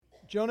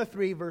Jonah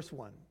 3, verse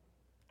 1.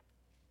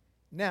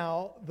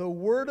 Now, the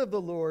word of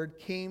the Lord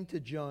came to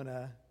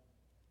Jonah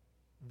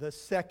the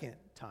second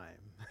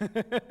time.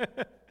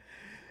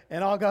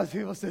 And all God's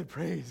people said,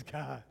 praise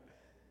God.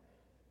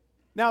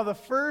 Now, the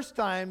first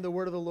time the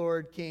word of the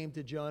Lord came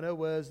to Jonah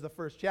was the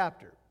first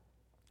chapter.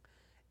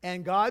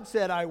 And God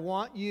said, I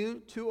want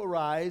you to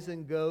arise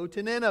and go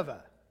to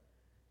Nineveh.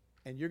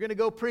 And you're going to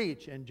go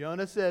preach. And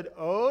Jonah said,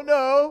 oh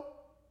no,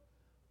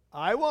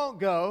 I won't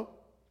go.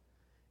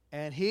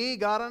 And he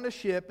got on a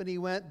ship and he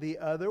went the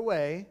other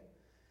way.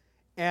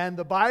 And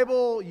the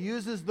Bible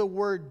uses the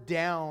word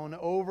down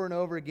over and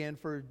over again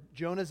for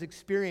Jonah's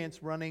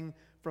experience running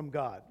from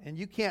God. And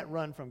you can't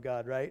run from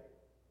God, right?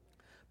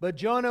 But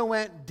Jonah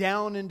went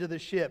down into the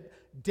ship,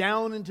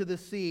 down into the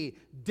sea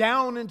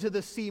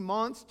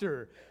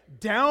monster,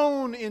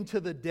 down into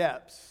the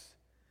depths.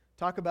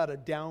 Talk about a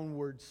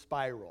downward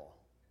spiral.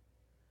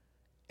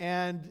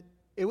 And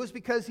it was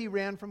because he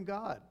ran from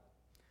God.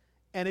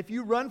 And if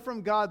you run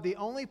from God, the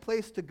only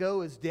place to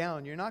go is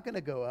down. You're not going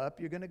to go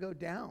up, you're going to go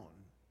down.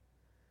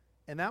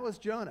 And that was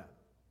Jonah.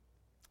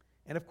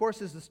 And of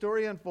course, as the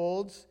story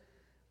unfolds,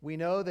 we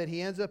know that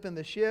he ends up in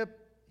the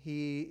ship.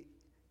 He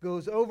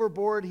goes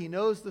overboard. He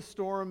knows the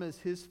storm is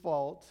his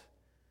fault.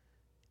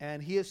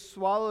 And he is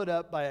swallowed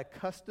up by a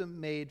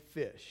custom-made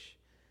fish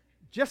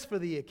just for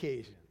the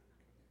occasion.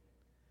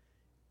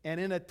 And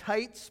in a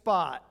tight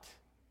spot,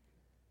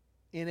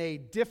 in a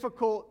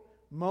difficult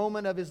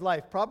moment of his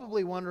life,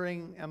 probably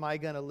wondering, am I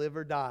going to live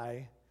or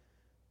die?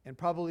 And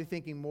probably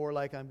thinking more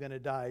like I'm going to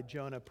die,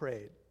 Jonah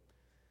prayed.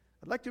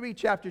 I'd like to read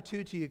chapter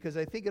 2 to you because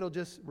I think it'll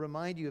just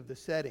remind you of the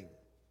setting.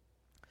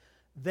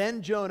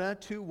 Then Jonah,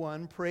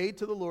 2:1, prayed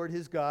to the Lord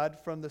his God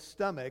from the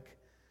stomach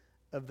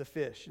of the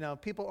fish. Now,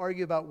 people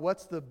argue about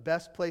what's the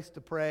best place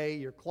to pray,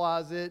 your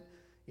closet,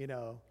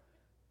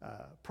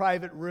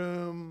 private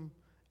room,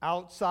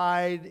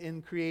 outside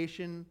in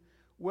creation.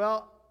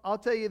 Well, I'll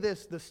tell you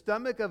this, the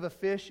stomach of a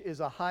fish is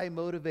a high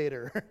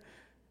motivator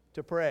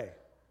to pray.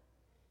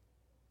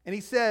 And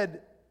he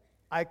said,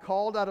 I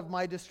called out of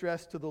my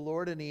distress to the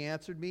Lord, and he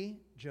answered me,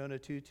 Jonah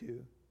 2:2.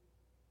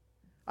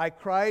 I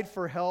cried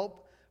for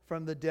help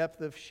from the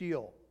depth of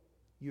Sheol.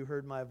 You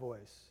heard my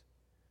voice.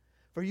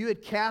 For you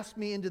had cast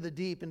me into the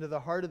deep, into the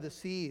heart of the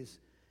seas,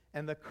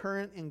 and the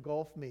current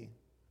engulfed me.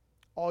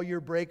 All your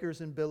breakers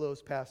and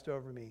billows passed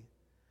over me.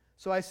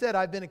 So I said,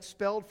 I've been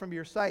expelled from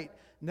your sight.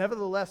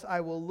 Nevertheless,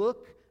 I will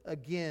look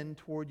again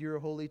toward your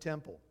holy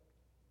temple.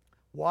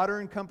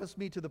 Water encompassed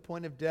me to the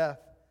point of death.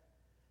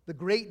 The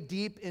great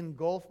deep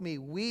engulfed me.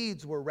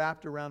 Weeds were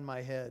wrapped around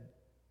my head.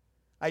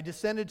 I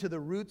descended to the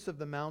roots of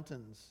the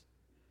mountains.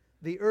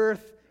 The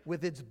earth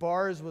with its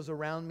bars was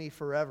around me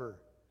forever.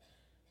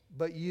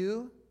 But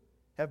you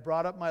have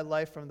brought up my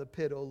life from the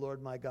pit, O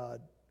Lord my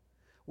God.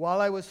 While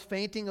I was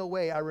fainting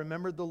away, I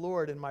remembered the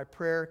Lord, and my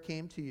prayer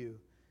came to you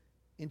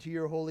into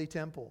your holy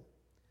temple.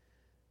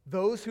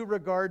 Those who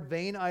regard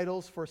vain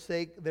idols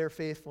forsake their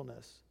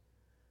faithfulness.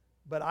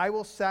 But I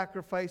will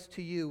sacrifice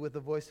to you with the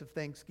voice of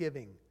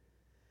thanksgiving.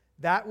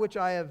 That which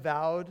I have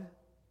vowed,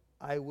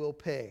 I will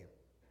pay.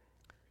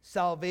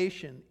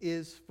 Salvation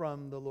is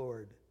from the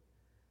Lord.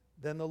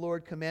 Then the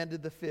Lord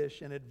commanded the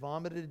fish, and it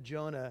vomited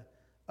Jonah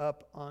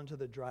up onto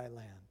the dry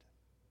land.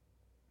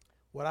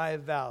 What I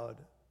have vowed,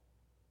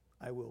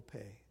 I will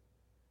pay.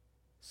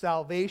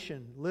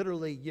 Salvation,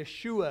 literally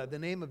Yeshua, the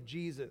name of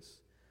Jesus.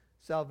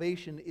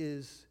 Salvation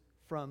is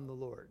from the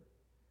Lord.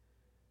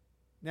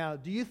 Now,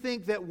 do you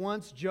think that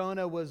once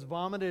Jonah was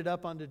vomited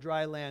up onto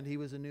dry land, he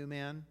was a new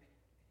man?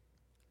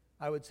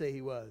 I would say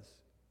he was.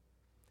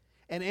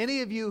 And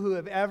any of you who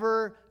have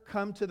ever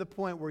come to the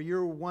point where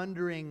you're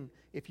wondering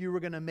if you were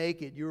going to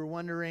make it, you were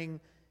wondering,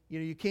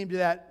 you came to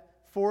that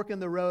fork in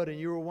the road and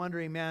you were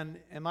wondering, man,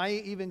 am I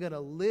even going to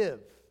live?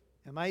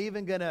 Am I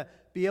even going to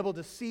be able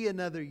to see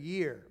another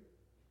year?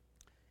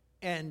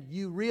 And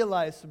you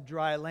realize some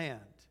dry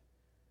land.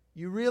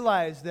 You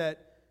realize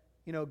that,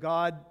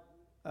 God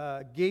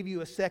gave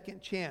you a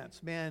second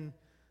chance. Man,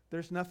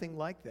 there's nothing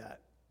like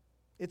that.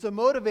 It's a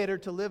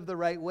motivator to live the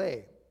right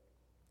way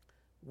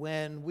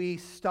when we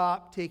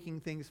stop taking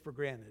things for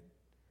granted.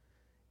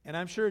 And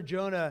I'm sure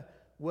Jonah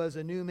was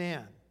a new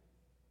man.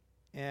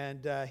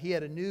 And he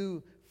had a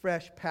new,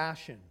 fresh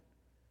passion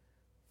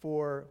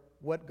for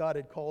what God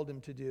had called him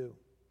to do.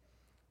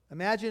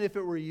 Imagine if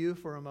it were you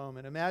for a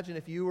moment. Imagine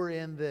if you were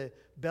in the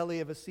belly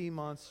of a sea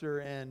monster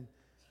and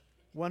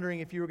wondering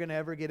if you were going to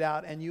ever get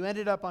out, and you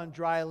ended up on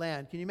dry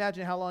land. Can you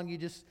imagine how long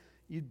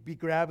you'd be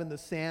grabbing the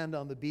sand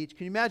on the beach?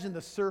 Can you imagine the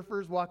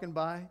surfers walking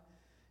by?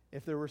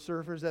 If there were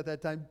surfers at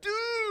that time,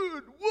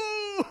 dude,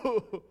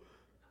 whoa,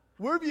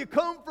 where have you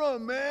come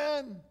from,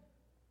 man?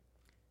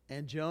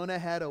 And Jonah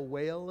had a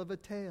whale of a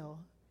tale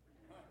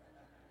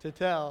to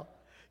tell.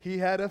 He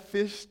had a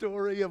fish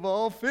story of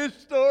all fish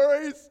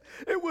stories.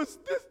 It was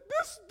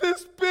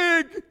this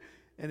big.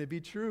 And it'd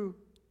be true.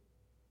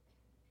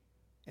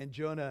 And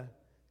Jonah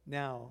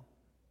now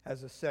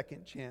has a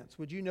second chance.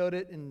 Would you note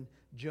it in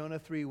Jonah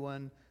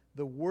 3:1?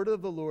 The word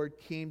of the Lord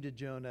came to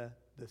Jonah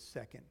the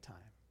second time.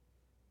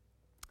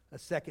 A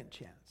second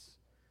chance.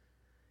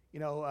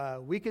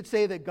 We could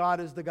say that God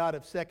is the God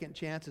of second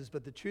chances,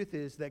 but the truth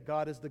is that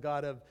God is the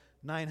God of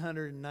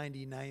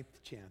 999th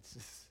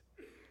chances.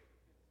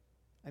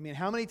 I mean,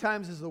 how many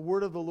times has the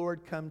word of the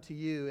Lord come to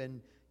you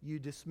and you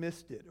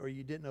dismissed it or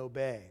you didn't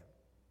obey?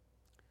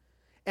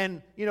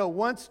 And,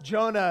 once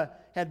Jonah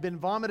had been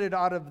vomited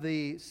out of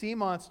the sea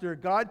monster,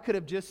 God could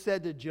have just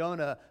said to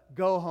Jonah,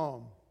 go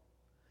home.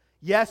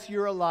 Yes,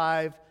 you're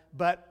alive,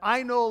 but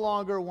I no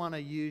longer want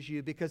to use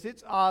you because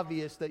it's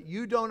obvious that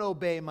you don't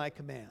obey my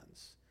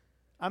commands.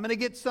 I'm going to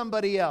get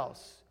somebody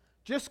else.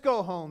 Just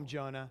go home,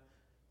 Jonah.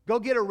 Go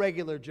get a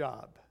regular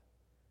job.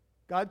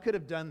 God could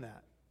have done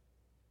that.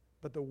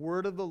 But the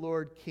word of the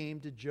Lord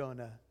came to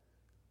Jonah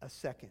a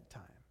second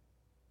time.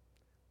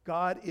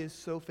 God is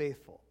so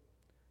faithful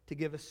to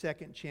give us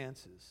second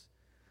chances.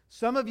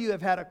 Some of you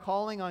have had a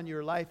calling on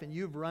your life and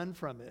you've run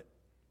from it.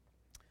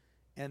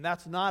 And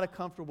that's not a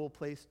comfortable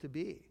place to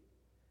be.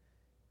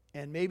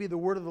 And maybe the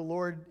word of the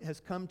Lord has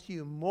come to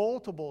you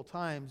multiple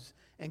times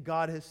and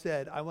God has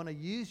said, I want to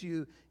use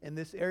you in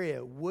this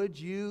area. Would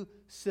you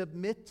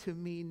submit to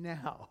me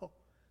now?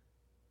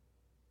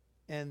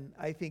 And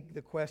I think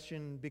the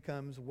question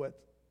becomes, what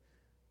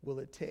will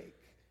it take?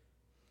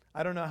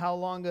 I don't know how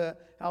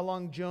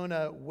long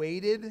Jonah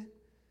waited,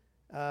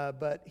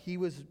 but he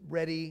was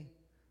ready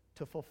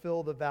to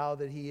fulfill the vow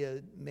that he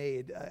had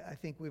made. I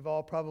think we've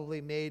all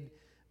probably made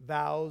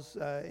vows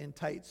in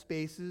tight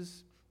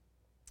spaces.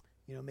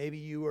 Maybe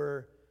you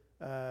were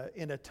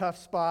in a tough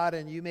spot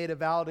and you made a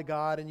vow to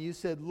God and you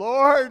said,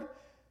 Lord,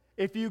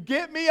 if you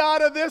get me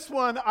out of this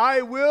one,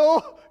 I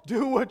will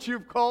do what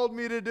you've called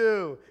me to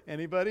do.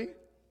 Anybody?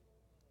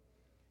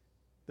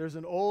 There's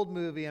an old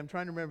movie, I'm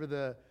trying to remember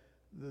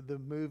the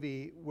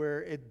movie,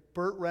 where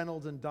Burt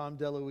Reynolds and Dom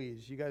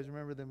DeLuise. You guys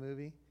remember the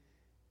movie?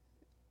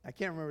 I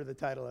can't remember the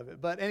title of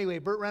it. But anyway,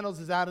 Burt Reynolds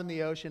is out in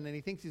the ocean and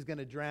he thinks he's going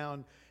to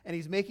drown. And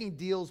he's making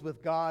deals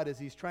with God as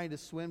he's trying to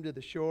swim to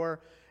the shore.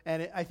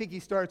 And I think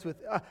he starts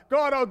with,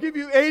 God, I'll give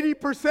you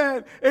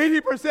 80%.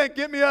 80%,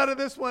 get me out of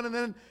this one. And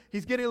then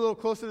he's getting a little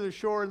closer to the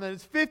shore. And then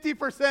it's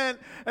 50%.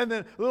 And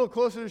then a little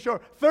closer to the shore.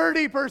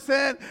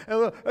 30%.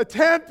 And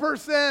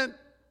 10%.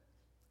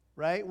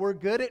 Right? We're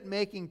good at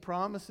making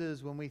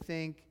promises when we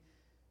think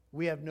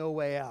we have no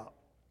way out.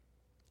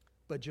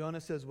 But Jonah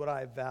says, what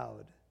I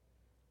vowed,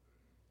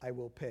 I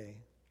will pay.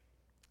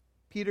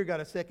 Peter got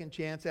a second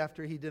chance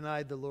after he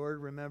denied the Lord,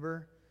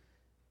 remember?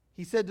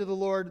 He said to the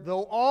Lord,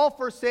 though all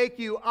forsake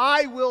you,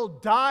 I will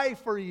die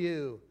for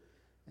you.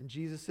 And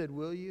Jesus said,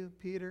 will you,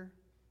 Peter?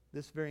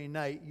 This very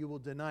night you will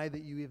deny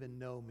that you even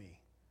know me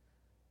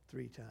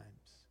 3 times.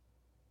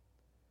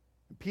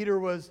 And Peter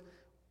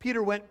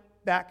went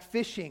back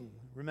fishing,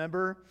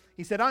 remember?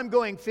 He said, I'm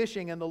going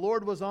fishing. And the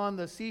Lord was on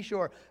the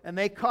seashore, and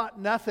they caught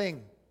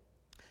nothing.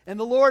 And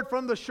the Lord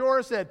from the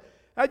shore said,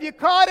 have you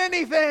caught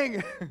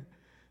anything?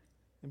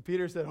 And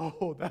Peter said,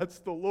 oh, that's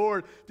the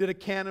Lord. Did a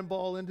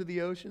cannonball into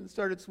the ocean,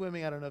 started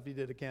swimming. I don't know if he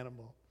did a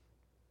cannonball.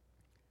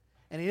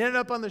 And he ended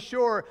up on the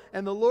shore,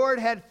 and the Lord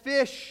had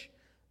fish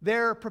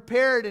there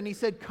prepared. And he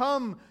said,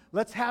 come,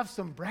 let's have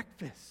some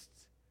breakfast.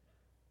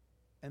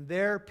 And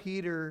there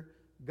Peter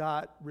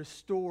got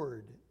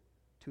restored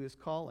to his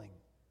calling.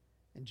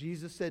 And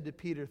Jesus said to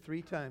Peter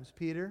 3 times,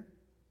 Peter,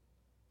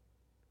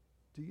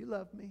 do you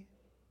love me?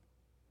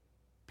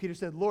 Peter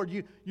said, Lord,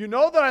 you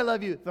know that I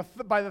love you.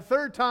 By the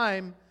 3rd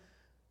time,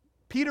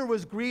 Peter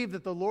was grieved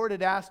that the Lord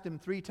had asked him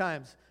 3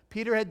 times.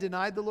 Peter had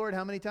denied the Lord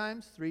how many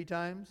times? 3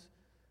 times.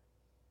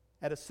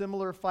 At a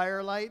similar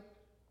firelight.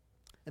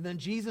 And then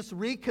Jesus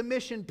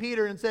recommissioned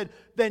Peter and said,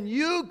 then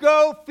you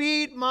go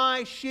feed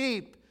my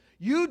sheep.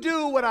 You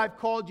do what I've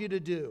called you to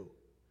do.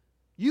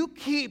 You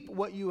keep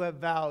what you have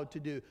vowed to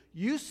do.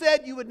 You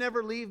said you would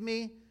never leave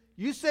me.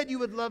 You said you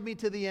would love me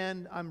to the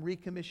end. I'm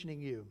recommissioning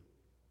you.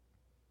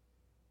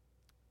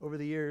 Over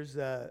the years,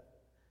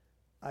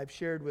 I've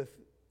shared with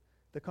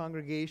the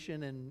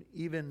congregation and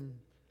even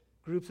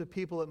groups of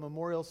people at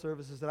memorial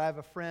services that I have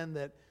a friend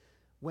that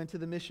went to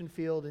the mission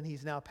field and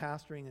he's now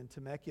pastoring in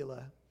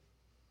Temecula.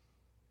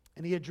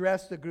 And he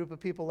addressed a group of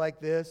people like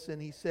this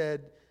and he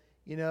said,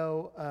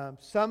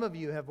 some of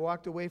you have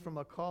walked away from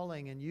a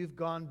calling and you've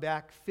gone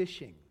back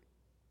fishing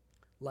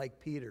like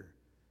Peter.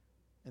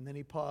 And then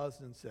he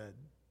paused and said,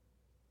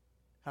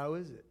 how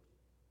is it?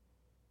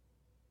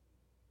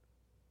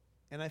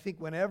 And I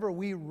think whenever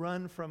we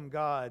run from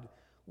God,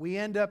 we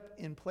end up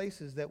in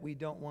places that we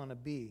don't want to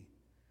be.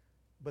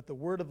 But the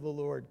word of the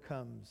Lord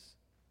comes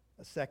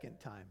a second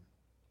time.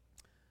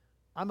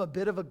 I'm a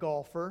bit of a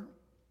golfer,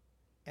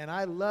 and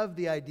I love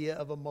the idea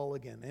of a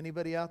mulligan.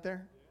 Anybody out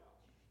there?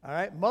 All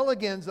right?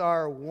 Mulligans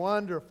are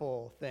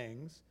wonderful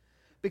things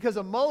because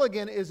a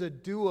mulligan is a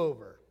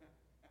do-over.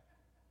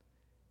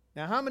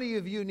 Now, how many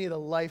of you need a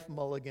life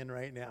mulligan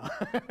right now?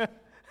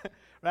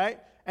 Right?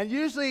 And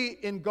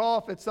usually in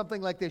golf, it's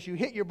something like this. You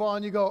hit your ball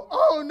and you go,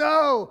 oh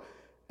no!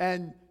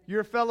 And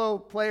your fellow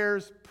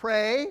players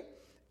pray,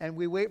 and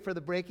we wait for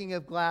the breaking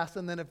of glass,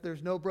 and then if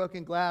there's no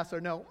broken glass or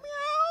no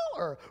meow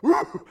or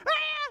woo,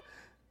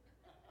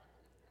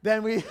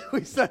 then we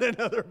set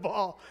another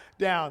ball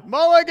down.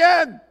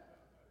 Mulligan!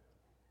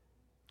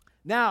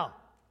 Now,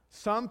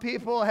 some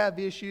people have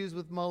issues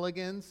with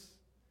mulligans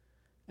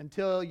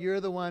until you're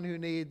the one who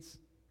needs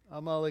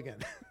a mulligan.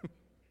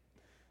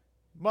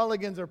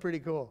 Mulligans are pretty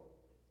cool.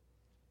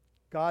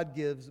 God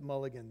gives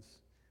mulligans.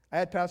 I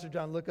had Pastor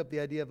John look up the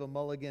idea of a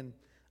mulligan.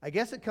 I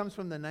guess it comes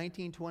from the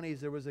 1920s.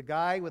 There was a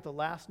guy with the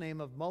last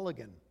name of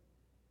Mulligan.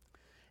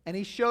 And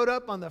he showed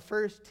up on the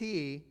first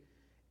tee,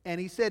 and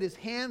he said his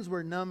hands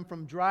were numb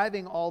from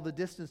driving all the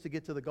distance to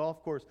get to the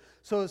golf course.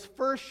 So his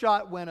first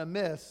shot went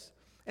amiss.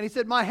 And he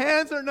said, my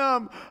hands are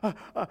numb.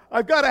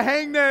 I've got a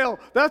hangnail.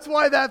 That's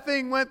why that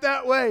thing went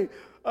that way.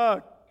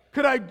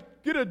 Could I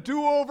get a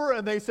do-over?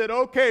 And they said,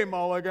 okay,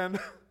 Mulligan.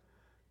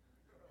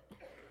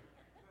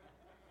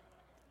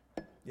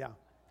 Yeah,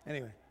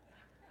 anyway.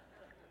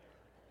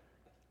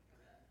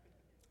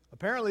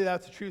 Apparently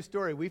that's a true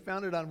story. We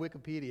found it on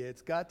Wikipedia.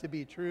 It's got to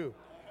be true.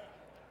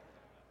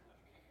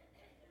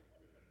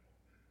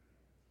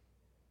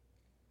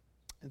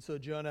 And so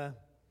Jonah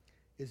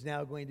is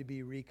now going to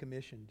be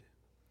recommissioned.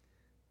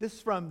 This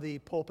is from the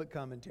Pulpit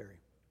Commentary.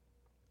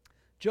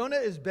 Jonah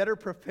is better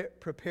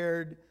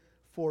prepared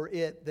for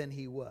it than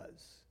he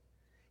was.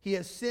 He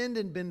has sinned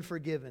and been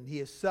forgiven. He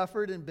has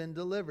suffered and been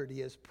delivered.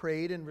 He has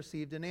prayed and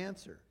received an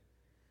answer.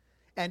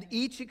 And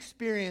each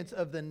experience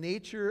of the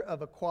nature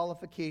of a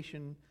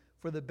qualification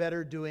for the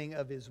better doing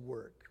of his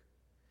work.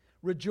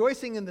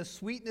 Rejoicing in the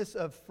sweetness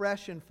of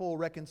fresh and full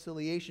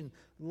reconciliation,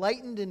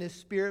 lightened in his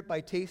spirit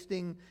by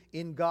tasting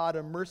in God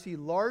a mercy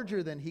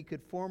larger than he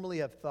could formerly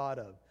have thought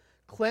of,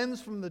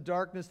 cleansed from the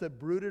darkness that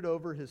brooded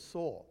over his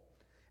soul,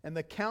 and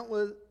the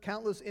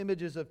countless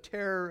images of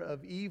terror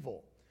of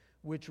evil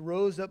which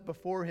rose up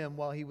before him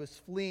while he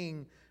was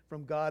fleeing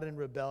from God in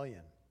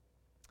rebellion,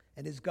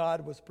 and his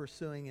God was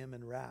pursuing him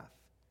in wrath.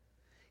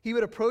 He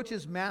would approach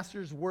his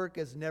master's work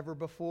as never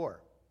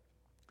before.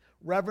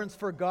 Reverence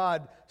for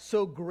God,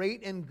 so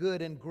great and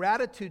good, and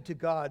gratitude to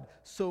God,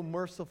 so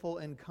merciful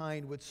and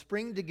kind, would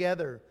spring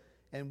together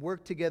and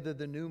work together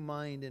the new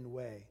mind and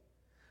way.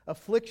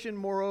 Affliction,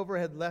 moreover,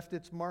 had left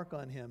its mark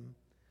on him.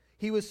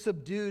 He was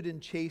subdued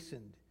and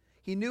chastened.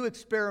 He knew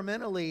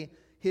experimentally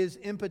his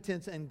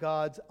impotence and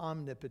God's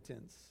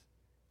omnipotence.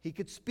 He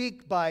could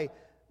speak by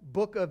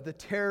book of the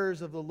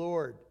terrors of the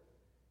Lord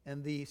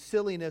and the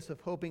silliness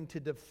of hoping to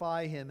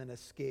defy him and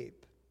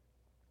escape.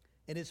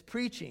 And his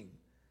preaching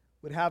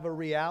would have a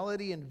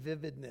reality and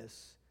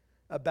vividness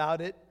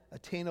about it,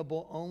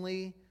 attainable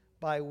only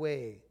by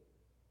way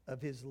of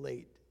his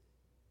late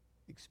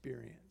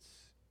experience.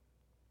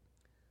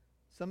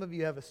 Some of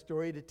you have a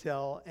story to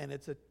tell, and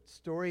it's a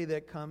story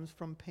that comes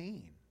from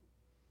pain.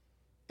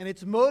 And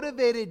it's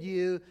motivated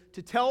you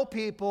to tell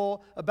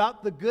people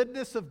about the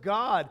goodness of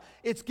God.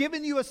 It's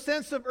given you a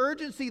sense of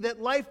urgency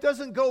that life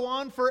doesn't go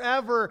on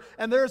forever,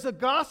 and there's a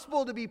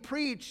gospel to be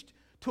preached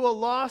to a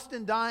lost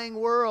and dying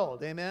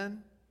world.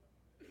 Amen?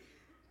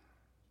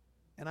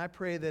 And I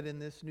pray that in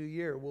this new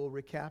year we'll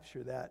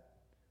recapture that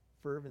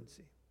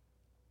fervency.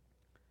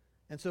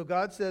 And so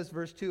God says,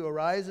 verse 2,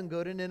 arise and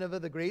go to Nineveh,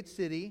 the great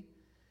city,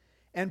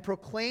 and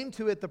proclaim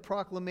to it the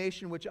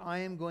proclamation which I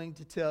am going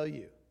to tell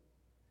you.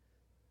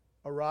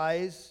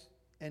 Arise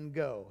and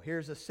go.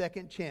 Here's a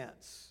second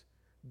chance.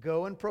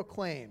 Go and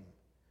proclaim.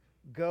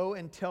 Go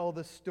and tell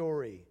the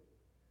story.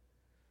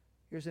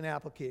 Here's an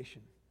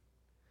application.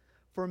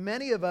 For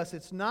many of us,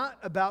 it's not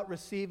about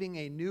receiving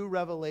a new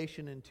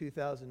revelation in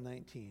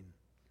 2019,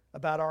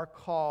 about our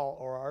call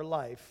or our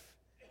life.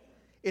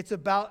 It's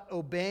about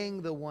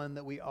obeying the one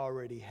that we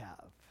already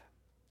have.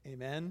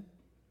 Amen?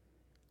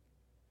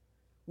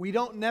 We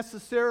don't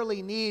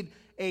necessarily need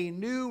a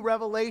new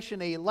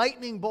revelation, a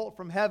lightning bolt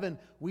from heaven.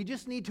 We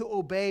just need to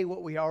obey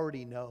what we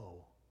already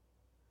know.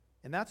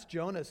 And that's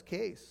Jonah's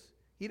case.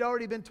 He'd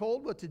already been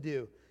told what to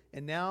do,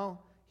 and now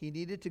he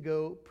needed to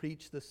go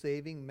preach the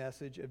saving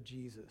message of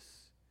Jesus.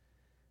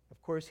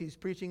 Of course, he's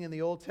preaching in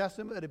the Old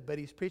Testament, but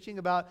he's preaching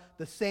about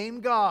the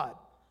same God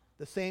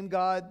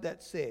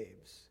that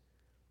saves.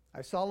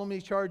 I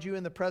solemnly charge you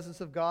in the presence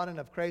of God and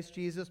of Christ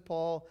Jesus,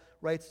 Paul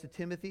writes to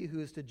Timothy, who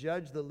is to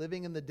judge the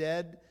living and the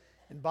dead,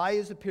 and by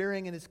his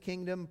appearing in his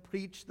kingdom,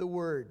 preach the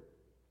word.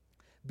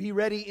 Be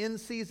ready in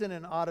season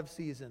and out of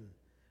season.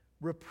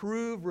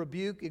 Reprove,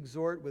 rebuke,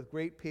 exhort with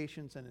great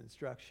patience and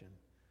instruction.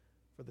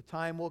 For the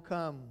time will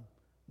come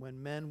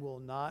when men will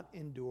not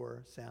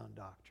endure sound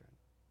doctrine.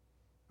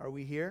 Are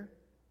we here?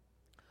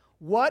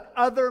 What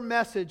other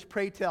message,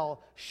 pray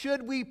tell,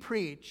 should we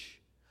preach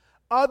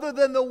other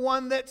than the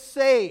one that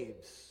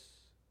saves?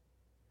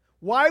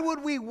 Why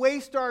would we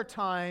waste our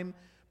time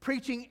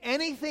preaching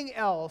anything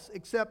else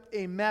except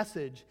a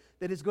message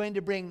that is going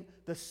to bring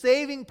the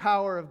saving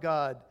power of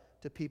God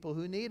to people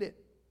who need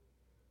it?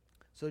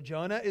 So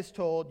Jonah is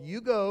told,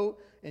 you go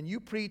and you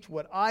preach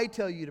what I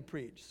tell you to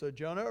preach. So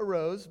Jonah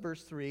arose,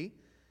 verse 3.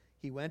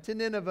 He went to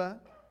Nineveh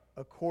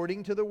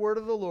according to the word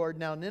of the Lord.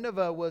 Now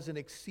Nineveh was an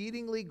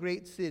exceedingly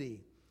great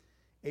city,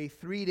 a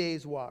 3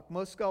 days walk.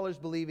 Most scholars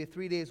believe a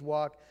 3 days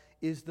walk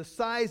is the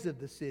size of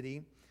the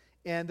city.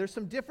 And there's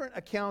some different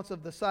accounts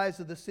of the size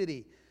of the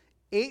city.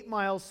 8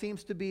 miles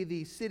seems to be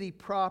the city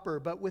proper,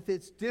 but with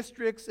its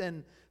districts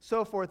and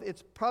so forth,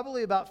 it's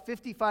probably about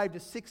 55 to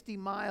 60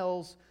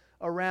 miles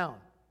around.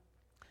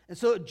 And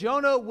so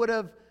Jonah would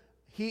have,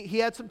 he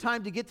had some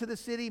time to get to the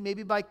city,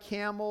 maybe by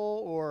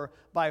camel or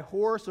by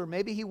horse, or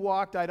maybe he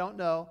walked, I don't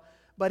know.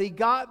 But he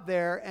got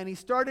there and he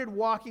started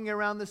walking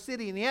around the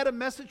city, and he had a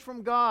message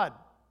from God.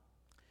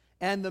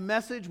 And the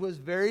message was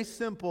very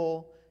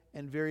simple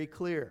and very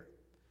clear.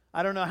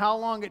 I don't know how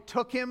long it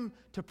took him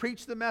to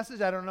preach the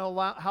message. I don't know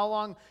how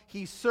long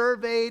he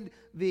surveyed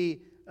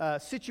the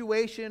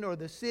situation or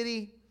the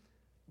city,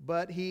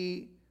 but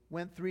he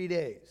went 3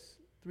 days,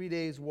 3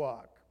 days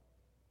walk.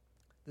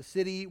 The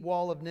city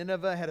wall of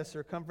Nineveh had a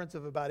circumference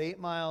of about 8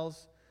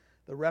 miles.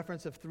 The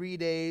reference of 3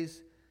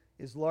 days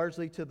is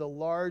largely to the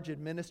large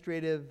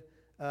administrative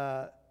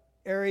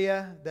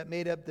area that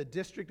made up the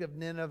district of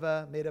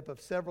Nineveh, made up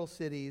of several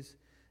cities,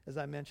 as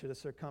I mentioned, a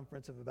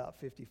circumference of about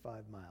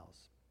 55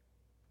 miles.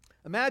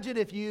 Imagine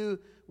if you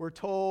were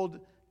told,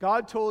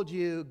 God told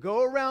you,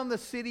 go around the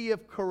city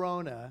of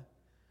Corona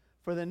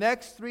for the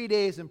next 3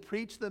 days and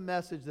preach the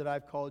message that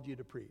I've called you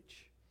to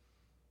preach.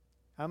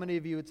 How many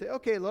of you would say,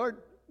 okay,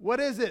 Lord, what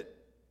is it?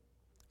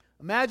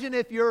 Imagine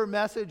if your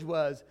message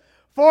was,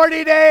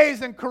 40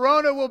 days and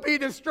Corona will be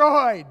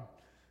destroyed.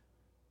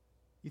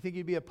 You think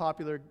you'd be a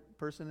popular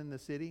person in the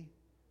city?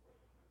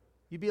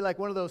 You'd be like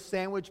one of those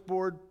sandwich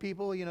board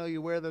people,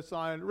 you wear the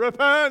sign,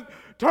 repent,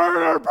 turn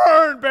or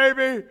burn,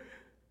 baby.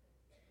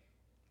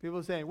 People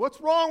are saying,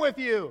 what's wrong with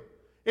you?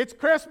 It's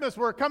Christmas,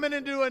 we're coming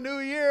into a new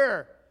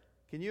year.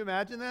 Can you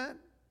imagine that?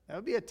 That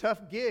would be a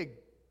tough gig.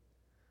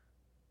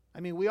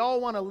 I mean, we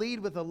all want to lead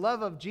with the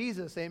love of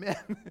Jesus, amen?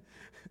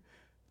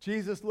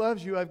 Jesus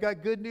loves you, I've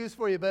got good news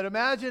for you. But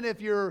imagine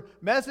if your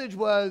message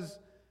was,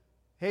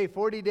 hey,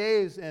 40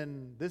 days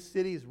and this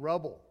city's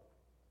rubble.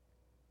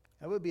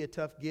 That would be a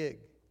tough gig.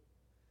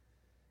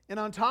 And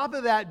on top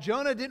of that,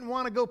 Jonah didn't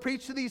want to go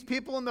preach to these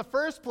people in the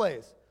first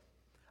place.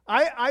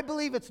 I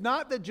believe it's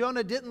not that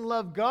Jonah didn't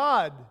love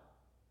God.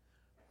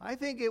 I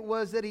think it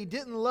was that he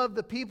didn't love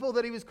the people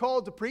that he was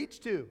called to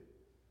preach to.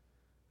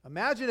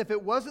 Imagine if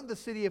it wasn't the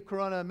city of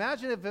Corona.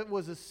 Imagine if it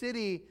was a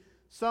city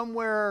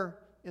somewhere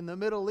in the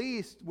Middle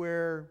East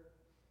where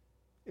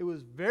it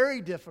was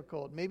very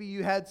difficult. Maybe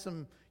you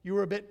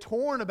were a bit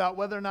torn about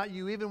whether or not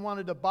you even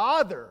wanted to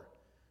bother.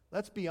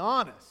 Let's be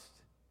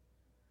honest.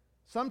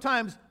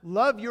 Sometimes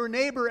love your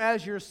neighbor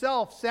as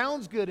yourself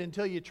sounds good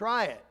until you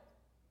try it.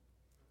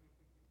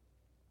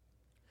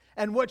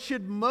 And what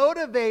should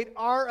motivate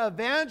our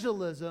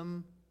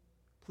evangelism,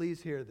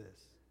 please hear this,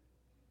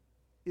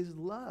 is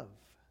love.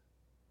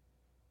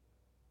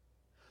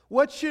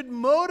 What should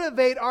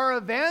motivate our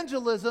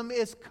evangelism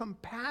is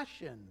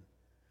compassion.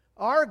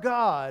 Our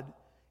God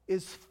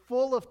is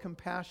full of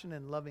compassion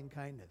and loving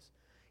kindness.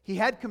 He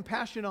had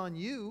compassion on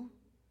you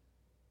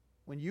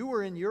when you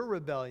were in your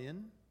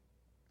rebellion.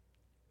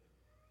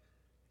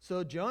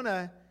 So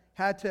Jonah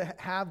had to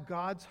have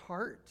God's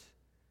heart.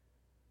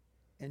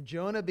 And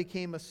Jonah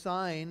became a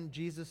sign,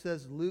 Jesus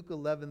says, Luke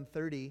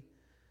 11:30,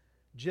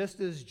 just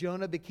as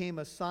Jonah became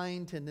a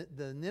sign to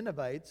the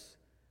Ninevites,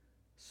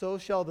 so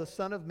shall the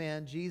Son of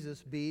Man,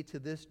 Jesus, be to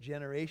this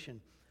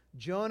generation.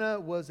 Jonah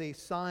was a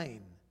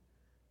sign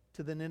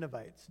to the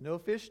Ninevites. No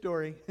fish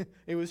story.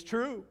 It was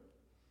true.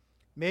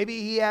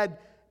 Maybe he had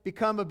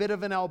become a bit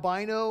of an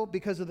albino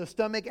because of the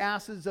stomach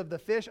acids of the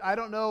fish. I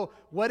don't know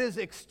what his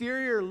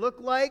exterior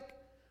looked like,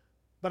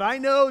 but I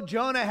know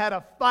Jonah had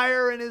a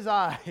fire in his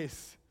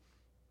eyes.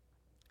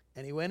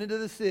 And he went into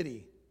the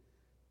city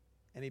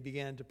and he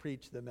began to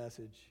preach the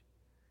message.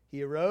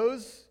 He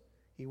arose,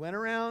 he went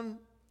around,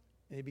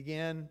 and he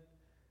began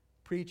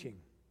preaching.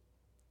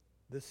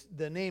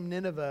 The name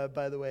Nineveh,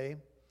 by the way,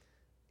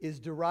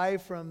 is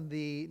derived from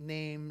the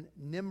name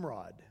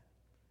Nimrod.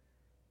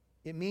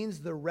 It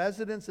means the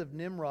residence of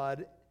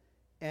Nimrod,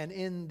 and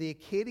in the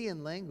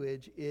Akkadian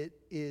language, it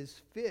is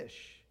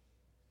fish.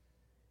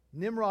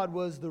 Nimrod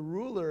was the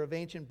ruler of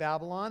ancient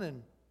Babylon,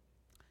 and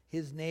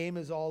his name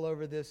is all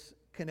over this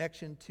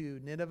connection to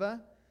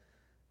Nineveh.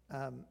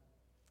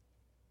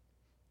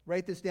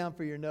 Write this down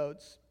for your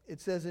notes. It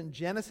says in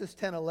Genesis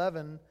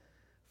 10:11,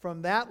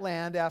 from that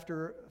land,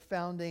 after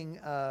founding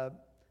the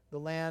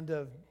land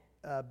of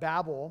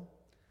Babel,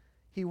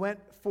 he went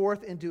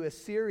forth into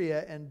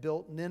Assyria and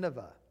built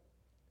Nineveh.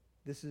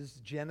 This is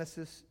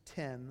Genesis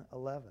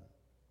 10:11.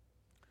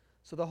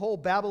 So the whole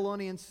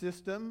Babylonian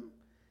system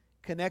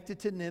connected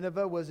to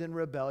Nineveh was in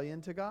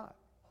rebellion to God.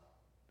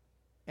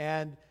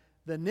 And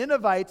the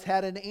Ninevites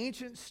had an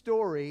ancient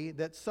story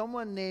that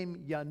someone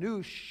named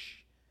Yanush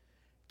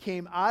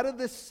came out of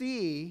the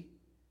sea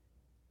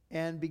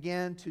and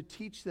began to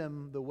teach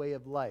them the way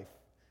of life.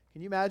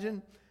 Can you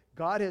imagine?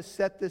 God has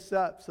set this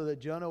up so that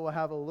Jonah will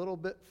have a little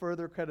bit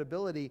further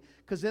credibility,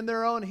 because in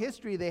their own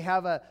history they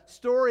have a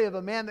story of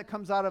a man that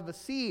comes out of a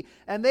sea,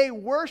 and they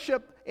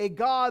worship a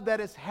God that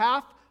is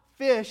half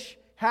fish,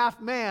 half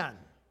man.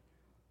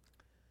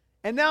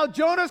 And now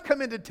Jonah's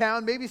come into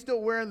town, maybe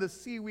still wearing the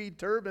seaweed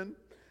turban.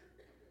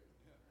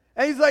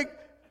 And he's like,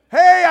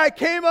 hey, I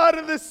came out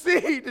of the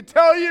sea to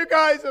tell you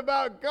guys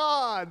about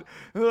God.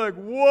 And they're like,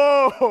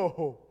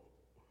 whoa,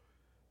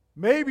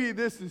 maybe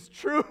this is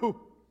true.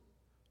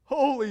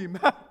 Holy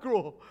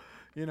mackerel.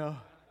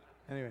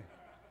 Anyway.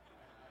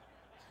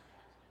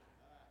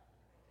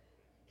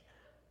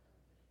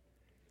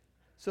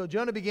 So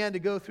Jonah began to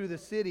go through the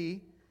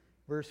city,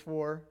 verse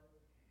 4,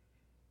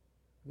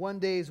 one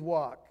day's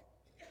walk.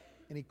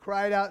 And he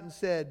cried out and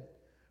said,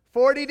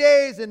 40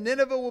 days and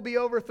Nineveh will be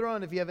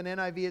overthrown. If you have an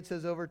NIV, it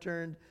says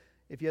overturned.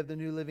 If you have the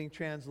New Living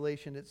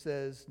Translation, it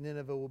says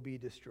Nineveh will be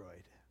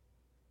destroyed.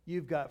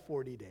 You've got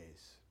 40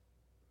 days.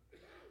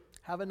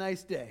 Have a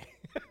nice day.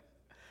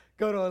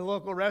 Go to a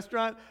local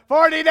restaurant.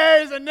 40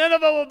 days and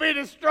Nineveh will be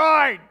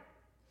destroyed.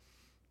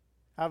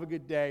 Have a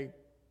good day.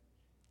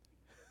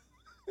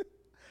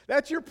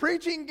 That's your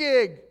preaching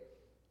gig.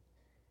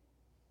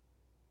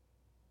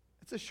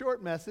 It's a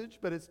short message,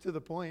 but it's to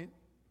the point.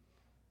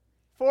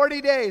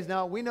 40 days.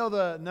 Now, we know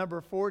the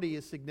number 40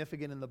 is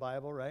significant in the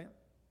Bible, right?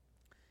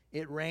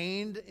 It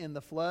rained in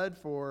the flood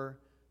for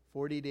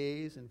 40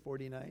 days and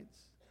 40 nights.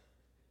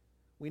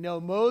 We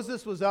know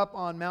Moses was up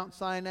on Mount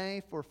Sinai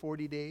for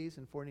 40 days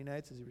and 40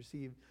 nights as he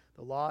received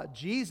the law.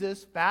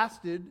 Jesus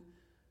fasted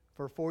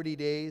for 40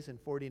 days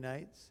and 40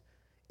 nights.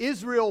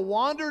 Israel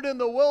wandered in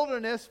the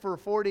wilderness for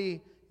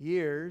 40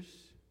 years.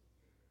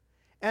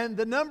 And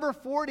the number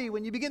 40,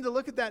 when you begin to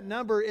look at that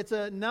number, it's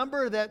a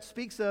number that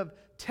speaks of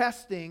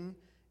testing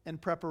and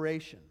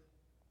preparation.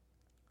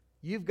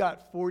 You've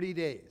got 40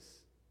 days.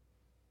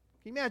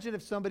 Can you imagine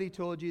if somebody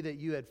told you that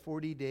you had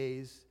 40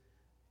 days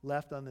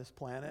left on this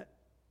planet?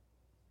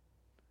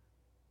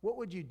 What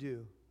would you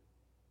do?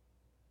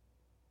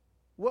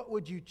 What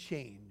would you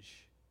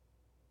change?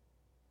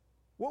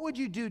 What would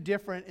you do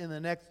different in the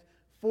next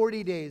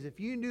 40 days if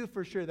you knew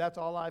for sure that's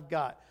all I've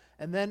got?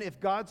 And then if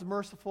God's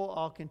merciful,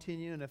 I'll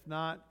continue. And if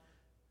not,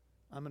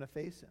 I'm going to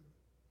face him.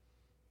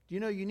 Do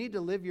you know you need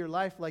to live your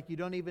life like you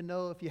don't even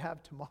know if you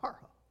have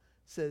tomorrow,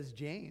 says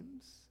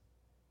James.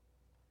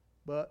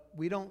 But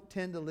we don't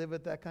tend to live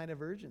with that kind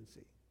of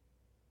urgency.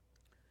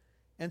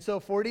 And so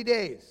 40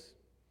 days,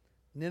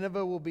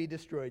 Nineveh will be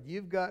destroyed.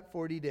 You've got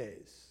 40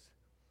 days.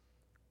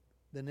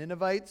 The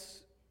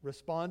Ninevites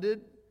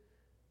responded.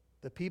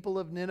 The people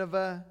of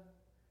Nineveh,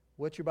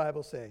 what's your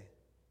Bible say?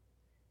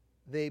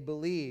 They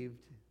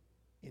believed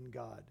in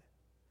God.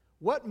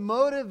 What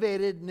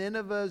motivated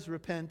Nineveh's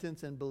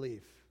repentance and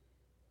belief?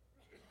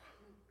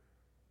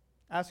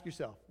 Ask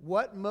yourself,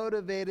 what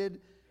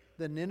motivated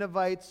the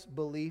Ninevites'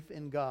 belief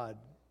in God?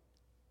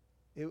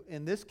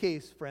 In this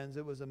case, friends,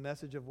 it was a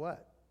message of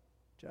what?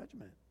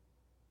 Judgment.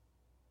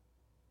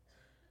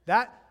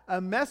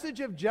 A message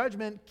of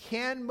judgment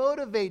can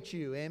motivate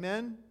you.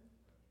 Amen?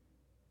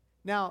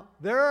 Now,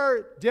 there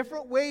are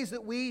different ways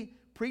that we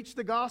preach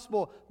the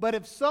gospel, but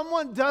if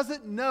someone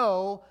doesn't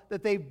know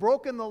that they've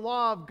broken the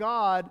law of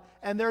God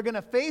and they're going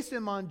to face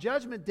him on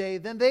Judgment Day,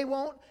 then they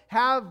won't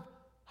have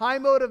high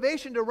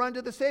motivation to run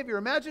to the Savior.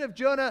 Imagine if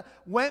Jonah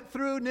went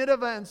through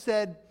Nineveh and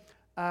said,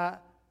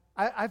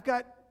 I've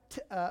got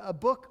a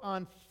book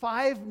on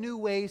 5 new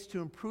ways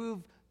to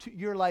improve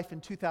your life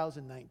in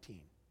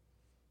 2019.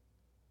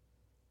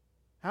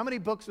 How many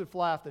books would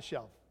fly off the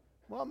shelf?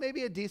 Well,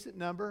 maybe a decent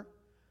number.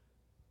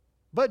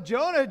 But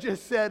Jonah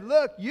just said,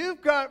 look,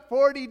 you've got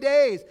 40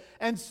 days.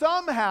 And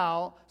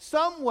somehow,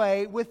 some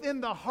way,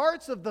 within the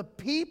hearts of the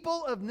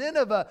people of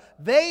Nineveh,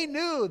 they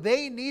knew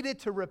they needed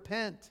to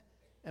repent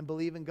and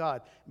believe in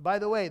God. And by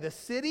the way, the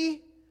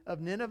city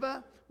of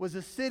Nineveh was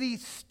a city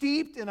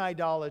steeped in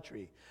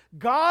idolatry.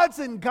 Gods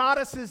and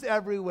goddesses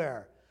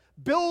everywhere.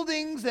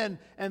 Buildings and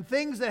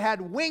things that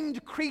had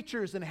winged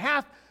creatures and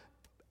half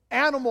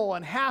animal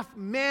and half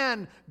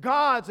man,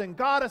 gods and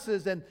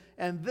goddesses, and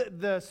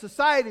the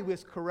society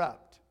was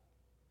corrupt.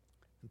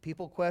 And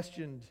people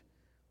questioned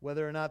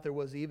whether or not there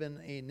was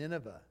even a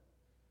Nineveh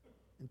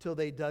until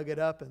they dug it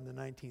up in the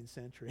 19th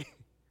century.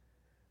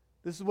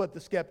 This is what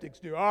the skeptics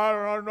do. I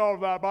don't know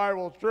if that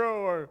Bible's true,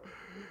 or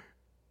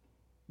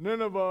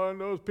Nineveh and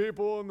those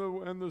people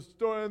and the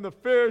story and the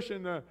fish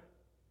and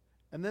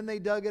then they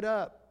dug it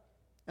up.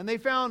 And they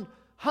found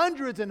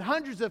hundreds and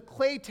hundreds of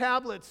clay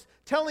tablets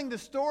telling the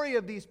story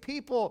of these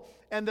people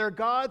and their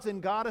gods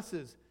and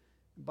goddesses.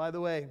 By the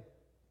way,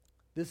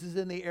 this is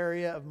in the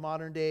area of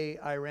modern-day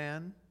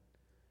Iran.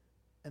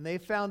 And they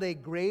found a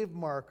grave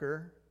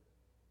marker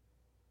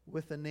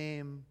with the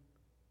name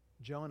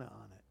Jonah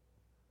on it.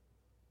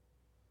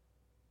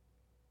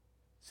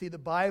 See, the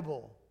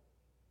Bible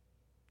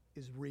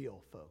is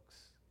real, folks.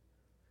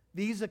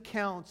 These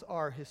accounts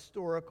are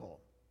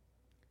historical.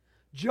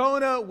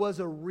 Jonah was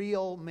a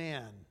real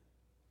man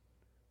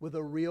with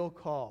a real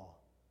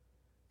call,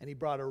 and he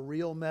brought a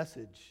real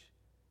message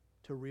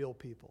to real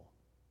people.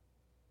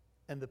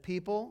 And the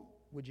people,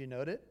 would you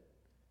note it?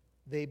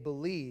 They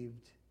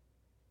believed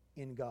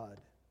in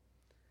God.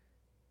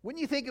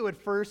 Wouldn't you think it would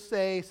first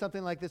say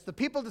something like this? The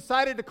people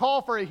decided to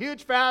call for a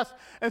huge fast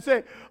and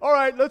say, all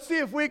right, let's see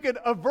if we could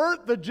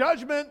avert the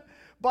judgment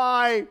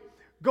by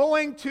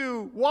going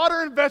to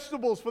water and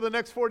vegetables for the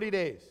next 40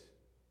 days.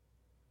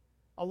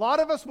 A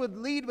lot of us would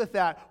lead with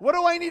that. What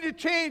do I need to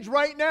change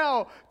right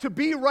now to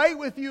be right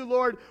with you,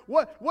 Lord?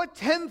 What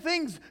 10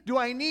 things do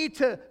I need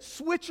to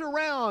switch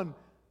around?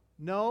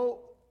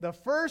 No, the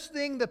first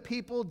thing the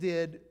people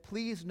did,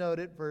 please note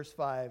it, verse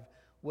 5,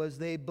 was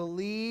they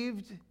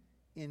believed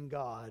in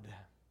God.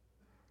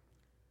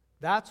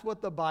 That's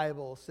what the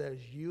Bible says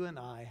you and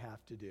I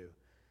have to do.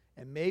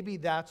 And maybe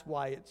that's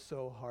why it's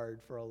so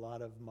hard for a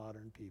lot of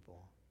modern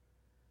people.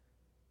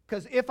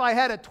 Because if I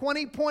had a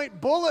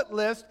 20-point bullet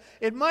list,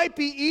 it might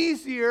be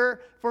easier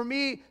for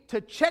me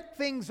to check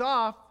things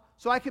off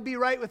so I could be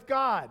right with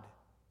God.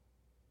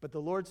 But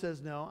the Lord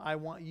says, no, I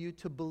want you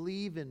to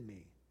believe in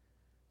me.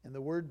 And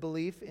the word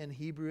belief in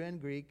Hebrew and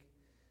Greek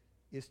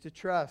is to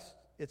trust.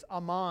 It's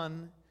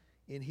aman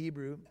in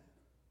Hebrew.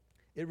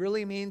 It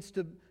really means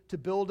to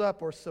build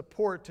up or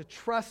support, to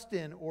trust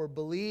in or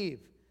believe.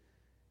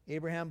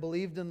 Abraham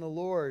believed in the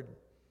Lord,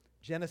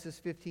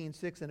 Genesis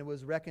 15:6, and it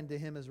was reckoned to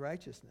him as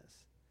righteousness.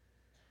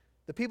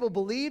 The people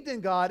believed in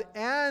God,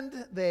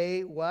 and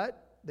they,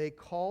 what? They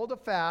called a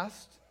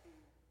fast.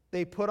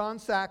 They put on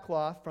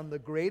sackcloth from the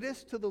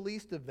greatest to the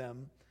least of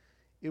them.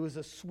 It was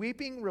a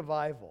sweeping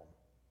revival.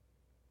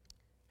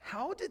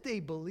 How did they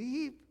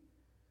believe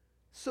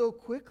so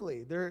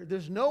quickly?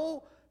 There's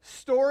no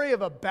story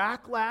of a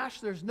backlash.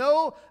 There's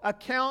no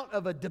account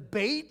of a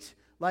debate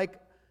like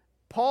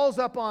Paul's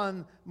up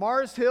on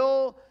Mars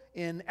Hill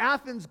in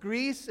Athens,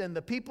 Greece, and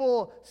the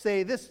people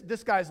say,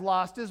 this guy's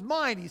lost his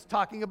mind. He's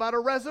talking about a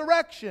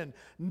resurrection.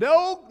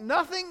 No,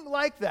 nothing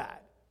like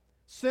that.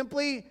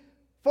 Simply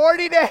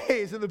 40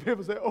 days. And the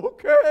people say,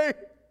 okay,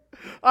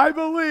 I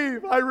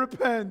believe, I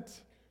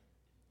repent.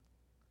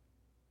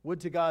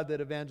 Would to God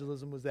that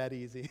evangelism was that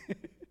easy.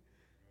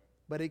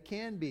 But it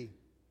can be.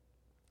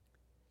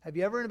 Have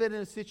you ever been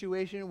in a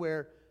situation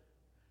where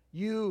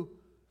you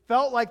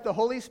felt like the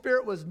Holy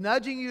Spirit was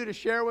nudging you to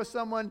share with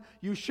someone?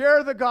 You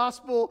share the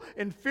gospel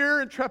in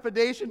fear and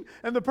trepidation,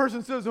 and the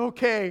person says,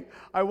 okay,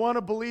 I want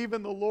to believe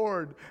in the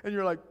Lord. And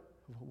you're like,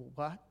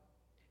 what?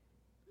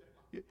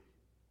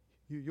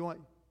 You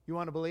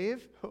want to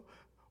believe?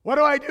 What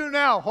do I do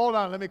now? Hold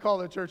on, let me call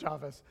the church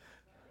office.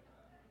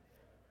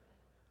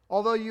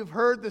 Although you've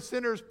heard the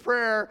sinner's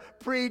prayer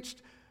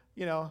preached,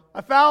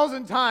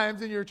 1,000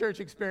 times in your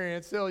church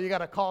experience, still you got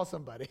to call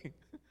somebody,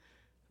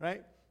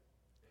 right?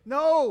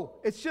 No,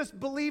 it's just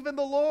believe in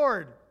the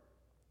Lord.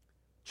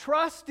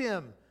 Trust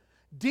Him.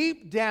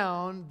 Deep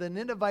down, the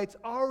Ninevites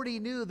already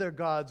knew their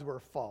gods were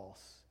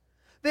false.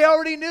 They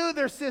already knew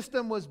their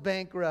system was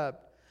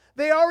bankrupt.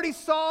 They already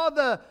saw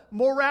the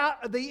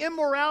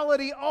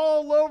immorality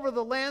all over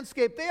the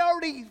landscape. They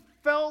already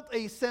felt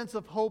a sense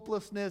of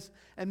hopelessness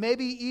and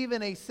maybe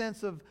even a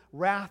sense of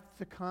wrath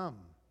to come.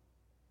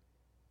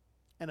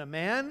 And a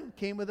man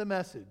came with a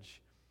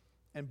message.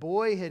 And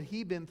boy, had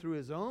he been through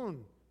his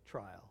own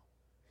trial.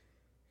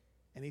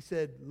 And he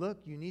said, look,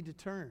 you need to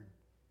turn.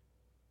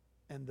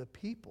 And the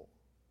people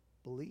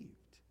believed.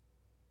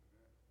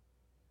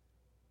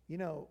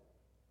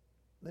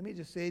 Let me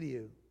just say to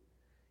you,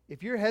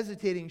 if you're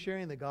hesitating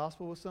sharing the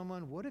gospel with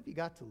someone, what have you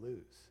got to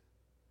lose?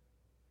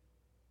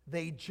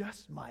 They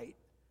just might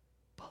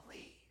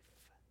believe.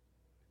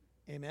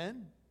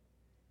 Amen?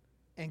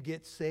 And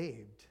get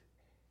saved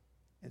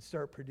and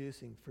start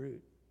producing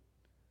fruit.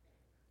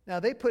 Now,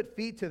 they put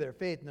feet to their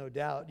faith, no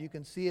doubt. You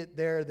can see it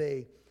there.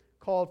 They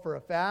called for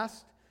a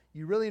fast.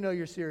 You really know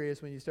you're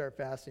serious when you start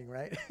fasting,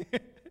 right?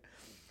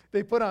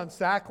 They put on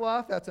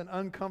sackcloth. That's an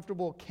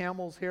uncomfortable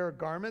camel's hair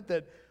garment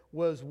that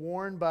was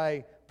worn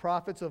by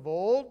prophets of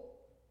old.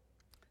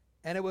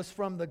 And it was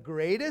from the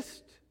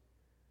greatest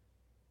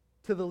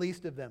to the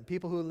least of them.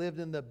 People who lived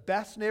in the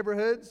best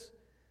neighborhoods,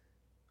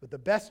 with the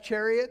best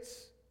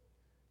chariots,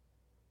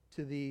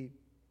 to the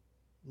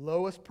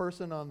lowest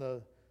person on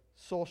the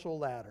social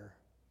ladder.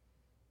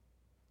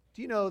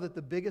 Do you know that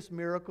the biggest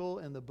miracle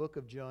in the book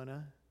of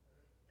Jonah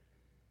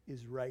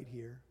is right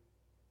here?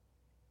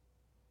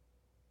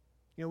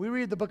 We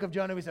read the book of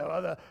Jonah, we say,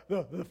 oh,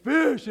 the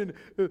fish and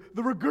the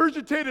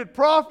regurgitated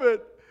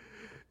prophet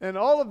and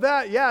all of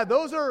that. Yeah,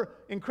 those are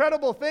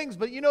incredible things.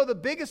 But the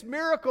biggest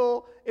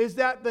miracle is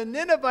that the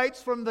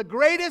Ninevites, from the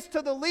greatest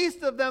to the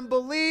least of them,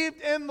 believed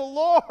in the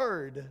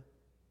Lord.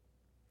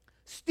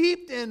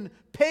 Steeped in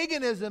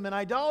paganism and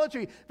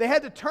idolatry, they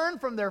had to turn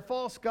from their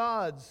false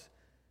gods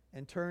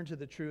and turn to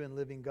the true and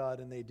living God,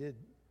 and they did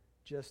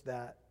just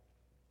that.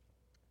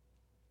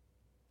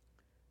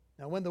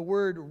 Now, when the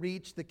word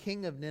reached the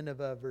king of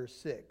Nineveh, verse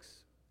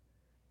 6,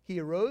 he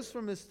arose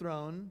from his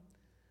throne,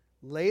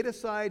 laid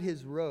aside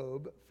his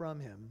robe from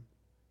him,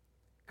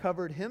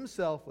 covered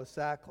himself with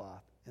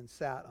sackcloth, and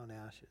sat on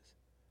ashes.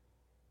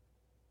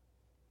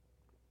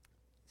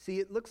 See,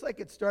 it looks like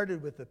it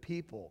started with the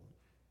people,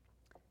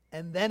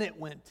 and then it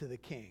went to the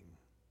king.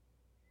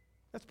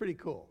 That's pretty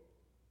cool.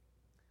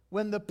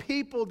 When the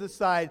people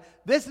decide,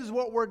 this is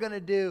what we're going to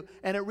do,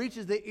 and it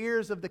reaches the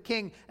ears of the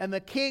king, and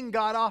the king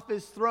got off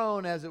his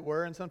throne, as it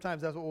were, and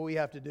sometimes that's what we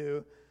have to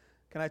do.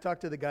 Can I talk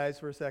to the guys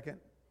for a second?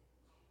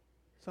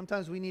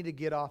 Sometimes we need to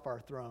get off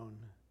our throne.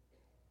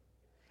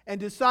 and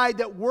decide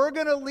that we're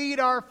going to lead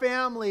our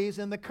families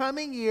in the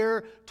coming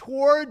year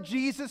toward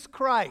Jesus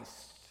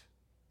Christ.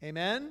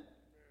 Amen?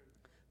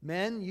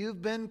 Men,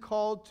 you've been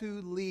called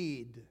to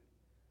lead.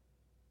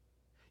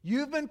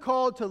 You've been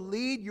called to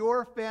lead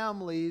your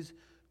families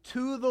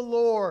to the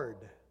Lord.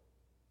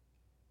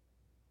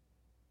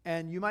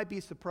 And you might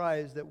be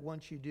surprised that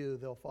once you do,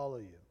 they'll follow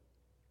you.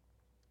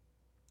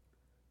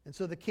 And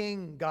so the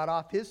king got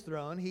off his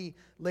throne. He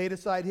laid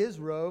aside his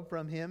robe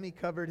from him. He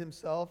covered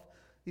himself.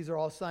 These are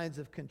all signs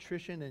of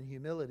contrition and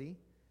humility.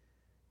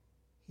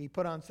 He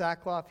put on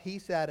sackcloth. He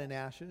sat in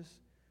ashes.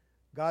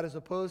 God is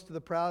opposed to the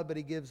proud, but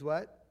he gives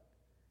what?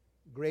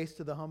 Grace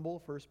to the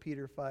humble. 1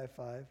 Peter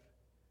 5:5.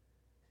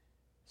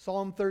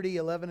 Psalm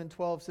 30:11 and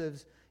 12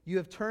 says, "You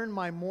have turned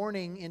my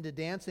mourning into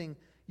dancing.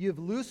 You have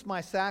loosed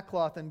my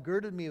sackcloth and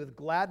girded me with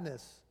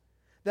gladness,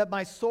 that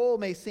my soul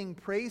may sing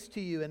praise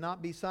to you and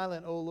not be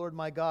silent. O Lord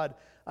my God,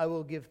 I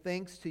will give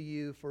thanks to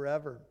you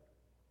forever."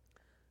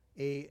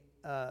 A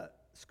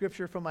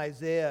scripture from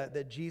Isaiah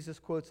that Jesus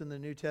quotes in the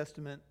New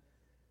Testament.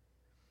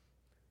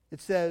 It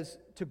says,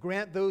 "To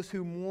grant those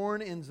who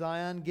mourn in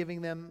Zion,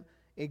 giving them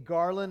a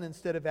garland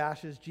instead of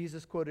ashes."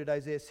 Jesus quoted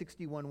Isaiah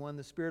 61:1,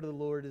 "The Spirit of the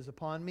Lord is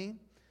upon me."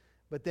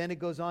 But then it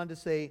goes on to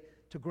say,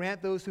 "To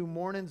grant those who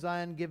mourn in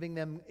Zion, giving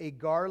them a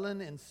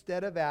garland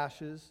instead of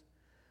ashes,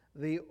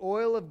 the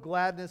oil of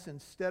gladness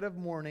instead of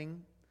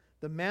mourning,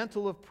 the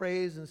mantle of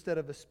praise instead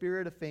of a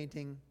spirit of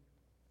fainting.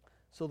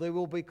 So they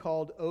will be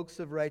called oaks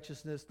of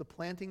righteousness, the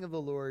planting of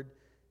the Lord,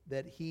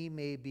 that he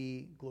may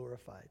be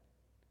glorified."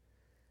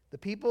 The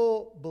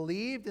people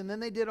believed, and then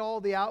they did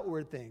all the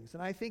outward things.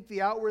 And I think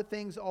the outward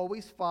things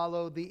always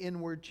follow the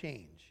inward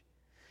change.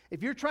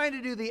 If you're trying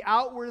to do the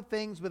outward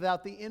things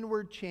without the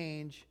inward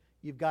change,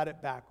 you've got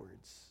it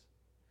backwards.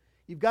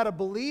 You've got to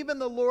believe in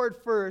the Lord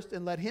first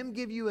and let him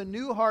give you a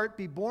new heart,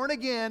 be born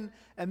again,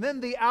 and then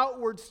the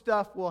outward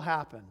stuff will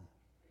happen.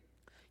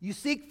 You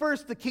seek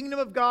first the kingdom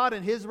of God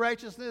and his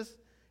righteousness,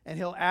 and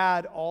he'll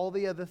add all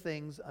the other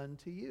things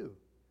unto you.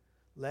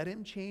 Let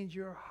him change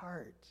your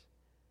heart.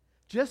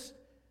 Just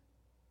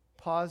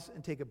pause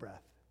and take a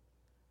breath.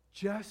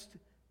 Just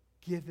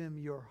give him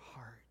your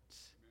heart.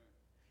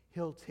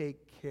 He'll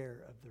take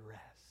care of the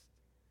rest.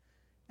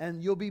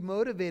 And you'll be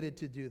motivated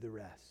to do the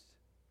rest.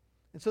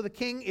 And so the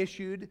king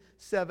issued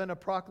 7, a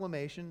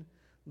proclamation,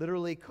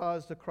 literally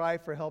caused a cry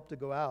for help to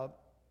go out.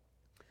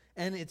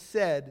 And it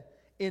said,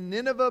 "In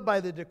Nineveh, by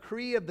the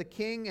decree of the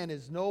king and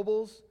his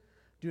nobles,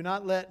 do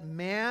not let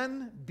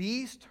man,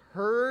 beast,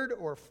 herd,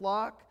 or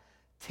flock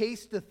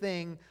taste a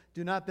thing.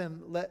 Do not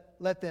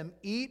let them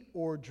eat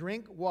or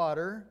drink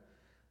water."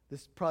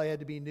 This probably had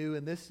to be new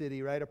in this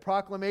city, right? A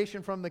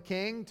proclamation from the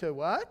king to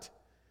what?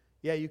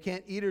 Yeah, you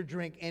can't eat or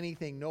drink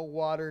anything. No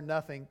water,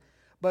 nothing.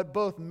 "But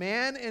both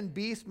man and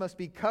beast must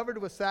be covered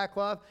with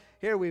sackcloth."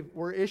 Here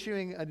we're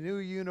issuing a new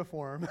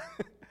uniform.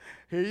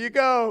 Here you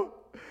go.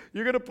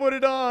 You're going to put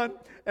it on.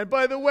 And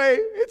by the way,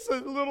 it's a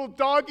little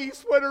doggy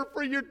sweater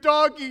for your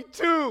doggy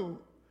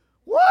too.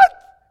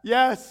 What?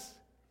 Yes.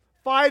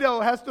 Fido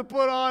has to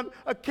put on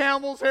a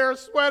camel's hair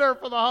sweater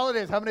for the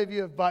holidays. How many of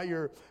you have bought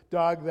your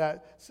dog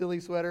that silly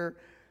sweater?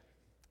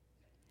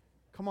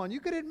 Come on, you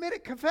could admit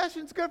it.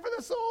 Confession's good for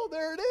the soul.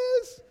 There it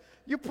is.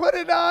 You put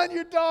it on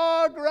your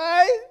dog,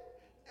 right?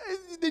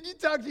 Then you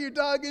talk to your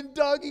dog in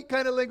doggy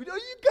kind of language. "Oh,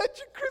 you got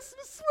your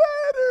Christmas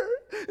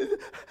sweater."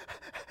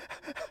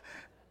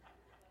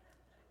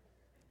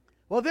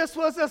 Well, this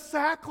was a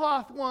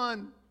sackcloth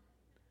one.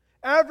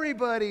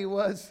 Everybody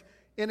was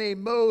in a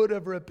mode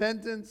of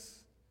repentance.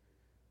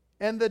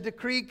 And the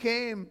decree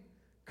came,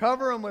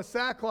 "Cover them with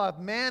sackcloth,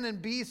 man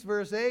and beast,"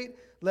 verse 8.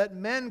 "Let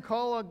men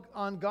call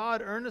on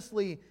God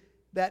earnestly,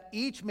 that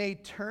each may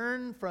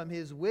turn from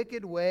his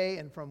wicked way,"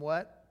 and from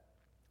what?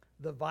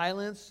 "The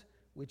violence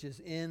which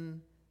is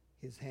in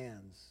his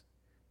hands."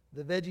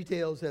 The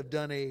VeggieTales have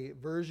done a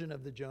version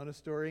of the Jonah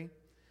story.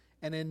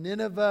 And in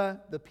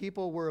Nineveh, the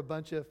people were a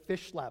bunch of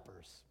fish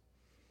slappers.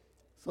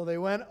 So they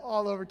went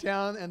all over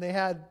town and they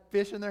had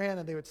fish in their hand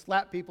and they would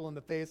slap people in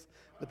the face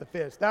with the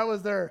fish. That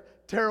was their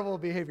terrible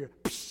behavior.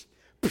 Psh,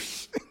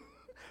 psh,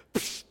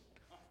 psh.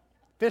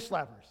 Fish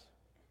slappers.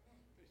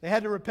 They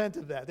had to repent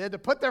of that. They had to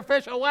put their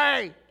fish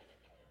away.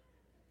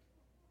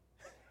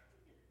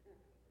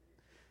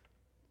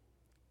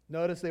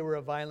 Notice they were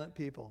a violent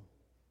people.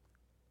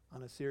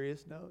 On a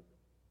serious note,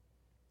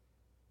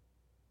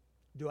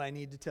 do I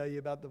need to tell you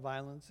about the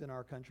violence in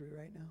our country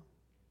right now?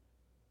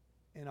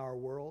 In our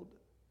world?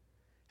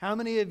 How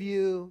many of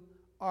you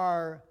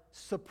are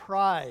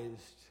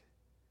surprised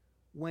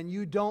when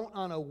you don't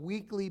on a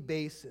weekly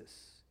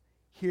basis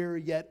hear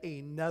yet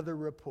another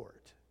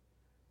report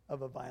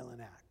of a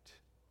violent act?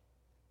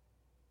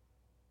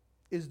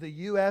 Is the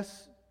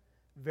U.S.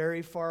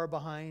 very far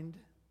behind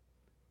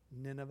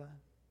Nineveh?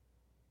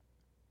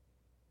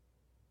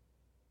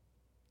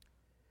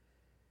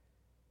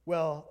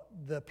 Well,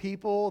 the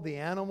people, the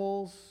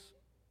animals,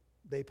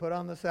 they put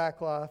on the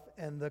sackcloth,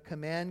 and the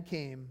command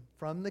came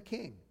from the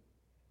king.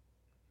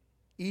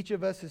 Each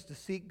of us is to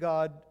seek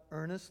God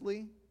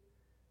earnestly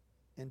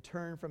and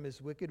turn from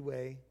his wicked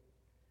way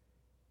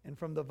and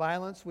from the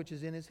violence which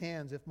is in his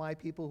hands, if my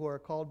people who are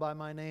called by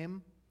my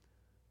name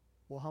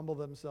will humble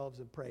themselves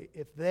and pray,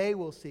 if they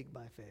will seek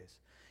my face,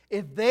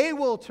 if they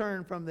will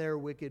turn from their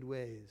wicked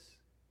ways,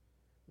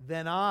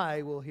 then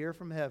I will hear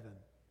from heaven.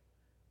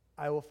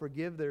 I will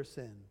forgive their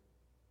sin.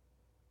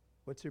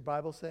 What's your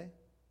Bible say?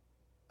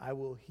 I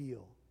will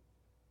heal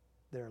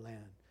their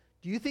land.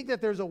 Do you think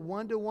that there's a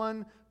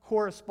one-to-one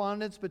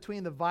correspondence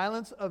between the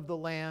violence of the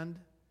land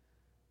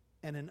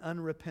and an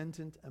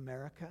unrepentant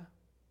America?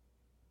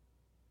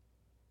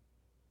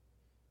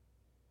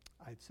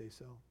 I'd say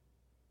so.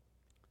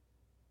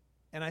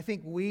 And I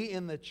think we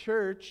in the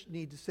church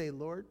need to say,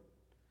 Lord,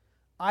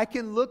 I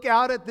can look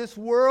out at this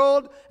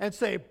world and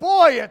say,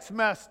 boy, it's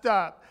messed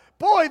up.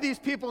 Boy, these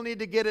people need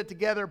to get it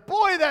together.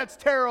 Boy, that's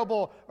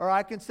terrible. Or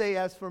I can say,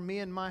 as for me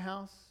and my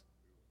house,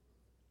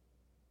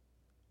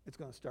 it's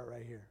going to start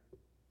right here.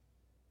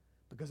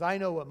 Because I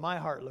know what my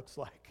heart looks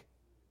like.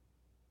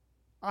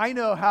 I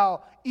know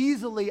how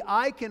easily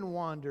I can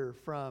wander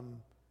from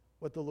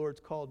what the Lord's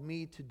called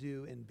me to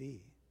do and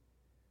be.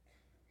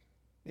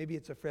 Maybe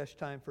it's a fresh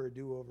time for a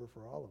do-over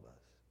for all of us.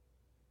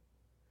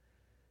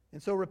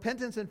 And so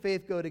repentance and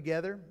faith go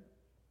together.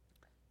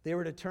 They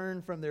were to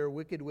turn from their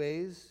wicked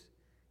ways.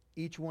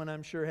 Each one,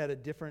 I'm sure, had a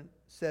different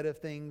set of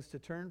things to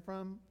turn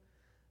from.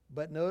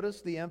 But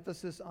notice the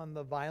emphasis on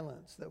the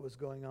violence that was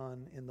going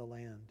on in the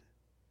land.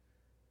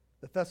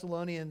 The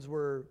Thessalonians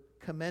were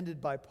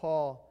commended by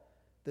Paul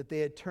that they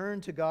had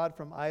turned to God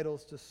from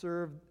idols to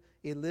serve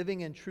a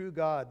living and true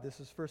God. This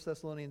is 1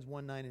 Thessalonians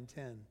 1, 9 and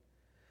 10.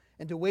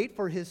 And to wait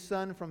for his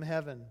Son from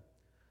heaven,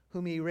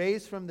 whom he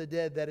raised from the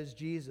dead, that is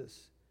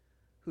Jesus,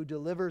 who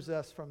delivers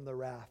us from the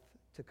wrath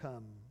to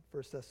come.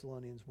 1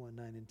 Thessalonians 1,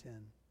 9 and 10.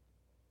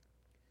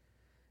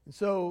 And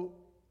so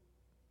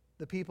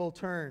the people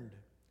turned.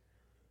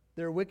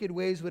 Their wicked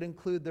ways would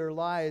include their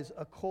lies,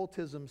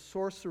 occultism,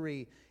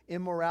 sorcery,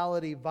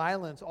 immorality,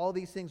 violence. All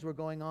these things were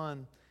going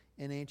on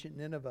in ancient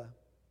Nineveh.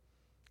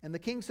 And the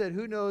king said,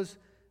 who knows,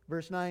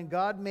 verse 9,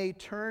 God may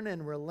turn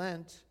and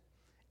relent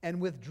and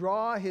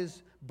withdraw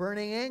his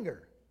burning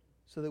anger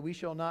so that we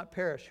shall not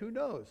perish. Who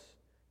knows?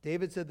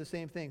 David said the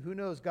same thing. Who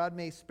knows? God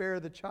may spare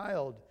the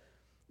child,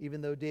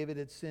 even though David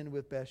had sinned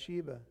with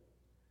Bathsheba.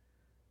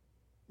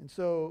 And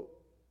so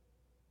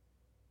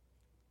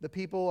the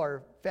people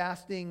are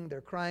fasting.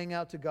 They're crying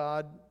out to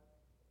God.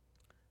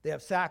 They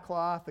have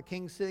sackcloth. The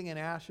king's sitting in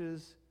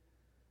ashes.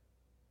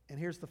 And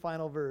here's the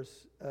final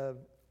verse of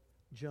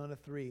Jonah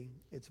 3.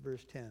 It's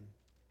verse 10.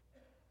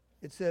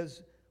 It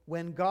says,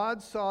 when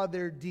God saw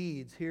their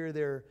deeds, here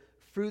their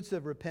fruits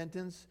of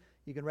repentance.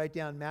 You can write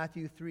down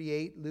Matthew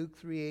 3:8, Luke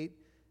 3:8,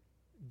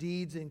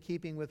 deeds in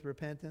keeping with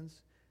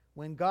repentance.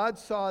 When God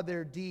saw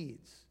their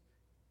deeds,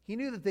 he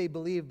knew that they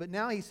believed, but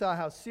now he saw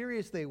how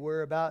serious they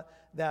were about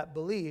that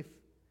belief,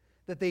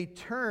 that they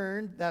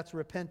turned, that's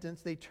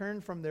repentance, they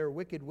turned from their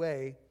wicked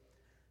way.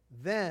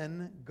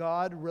 Then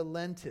God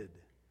relented.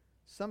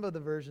 Some of the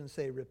versions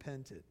say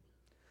repented.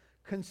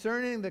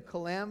 Concerning the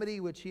calamity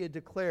which he had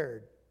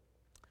declared,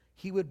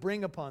 he would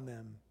bring upon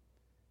them,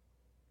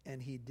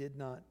 and he did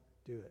not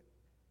do it.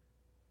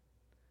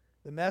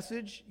 The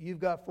message, you've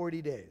got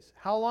 40 days.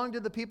 How long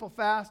did the people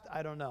fast?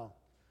 I don't know.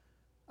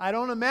 I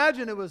don't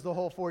imagine it was the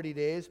whole 40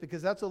 days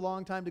because that's a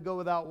long time to go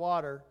without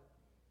water.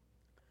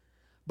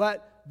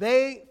 But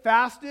they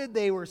fasted,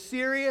 they were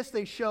serious,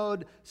 they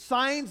showed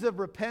signs of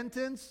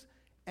repentance,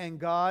 and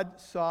God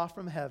saw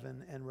from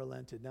heaven and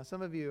relented. Now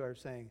some of you are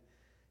saying,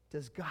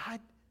 does God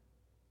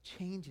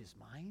change his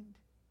mind?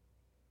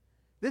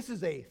 This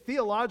is a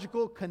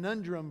theological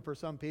conundrum for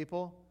some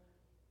people.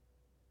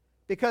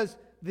 Because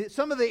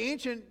some of the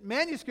ancient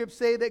manuscripts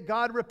say that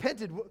God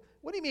repented.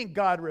 What do you mean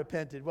God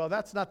repented? Well,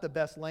 that's not the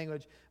best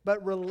language.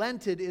 But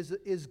relented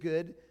is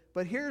good.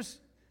 But here's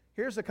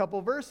a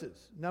couple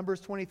verses.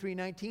 Numbers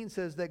 23:19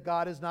 says that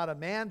God is not a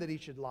man that he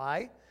should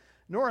lie,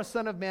 nor a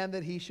son of man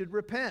that he should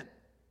repent.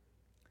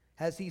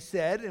 Has he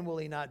said, and will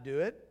he not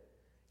do it?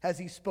 Has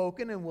he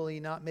spoken, and will he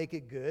not make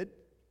it good?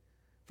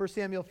 1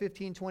 Samuel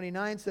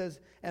 15:29 says,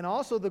 and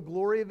also the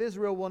glory of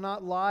Israel will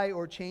not lie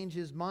or change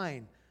his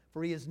mind,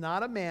 for he is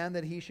not a man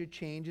that he should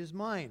change his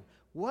mind.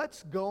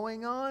 What's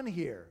going on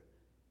here?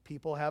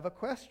 People have a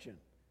question.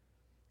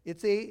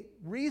 It's a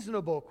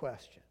reasonable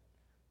question.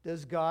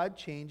 Does God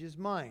change his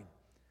mind?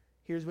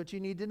 Here's what you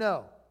need to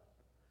know.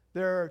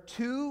 There are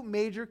two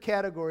major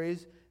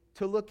categories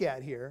to look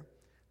at here.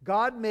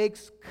 God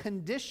makes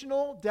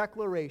conditional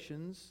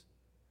declarations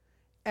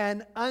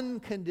and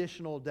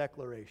unconditional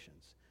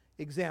declarations.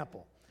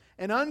 Example,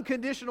 an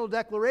unconditional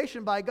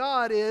declaration by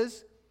God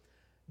is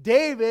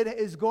David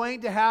is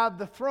going to have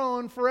the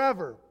throne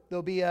forever.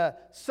 There'll be a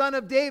son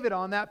of David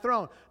on that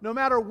throne. No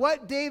matter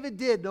what David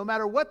did, no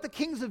matter what the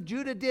kings of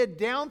Judah did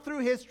down through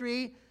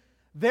history,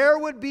 there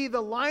would be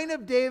the line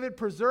of David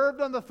preserved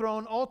on the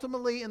throne,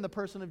 ultimately in the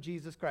person of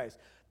Jesus Christ.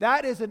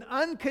 That is an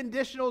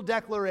unconditional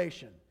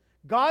declaration.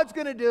 God's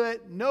going to do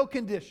it, no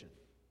condition.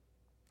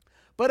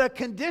 But a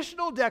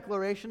conditional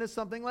declaration is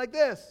something like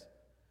this.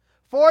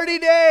 40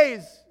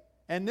 days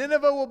and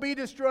Nineveh will be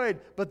destroyed.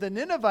 But the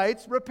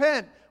Ninevites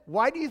repent.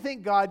 Why do you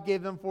think God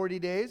gave them 40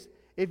 days?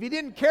 If he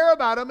didn't care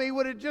about them, he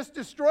would have just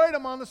destroyed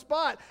them on the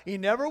spot. He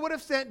never would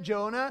have sent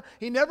Jonah.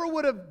 He never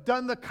would have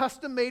done the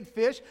custom-made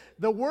fish.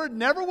 The word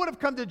never would have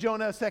come to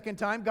Jonah a second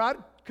time.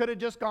 God could have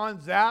just gone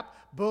zap,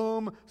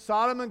 boom,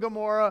 Sodom and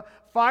Gomorrah,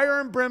 fire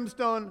and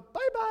brimstone,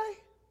 bye-bye.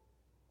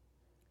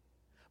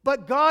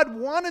 But God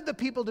wanted the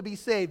people to be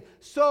saved,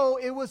 so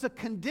it was a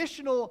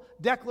conditional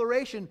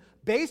declaration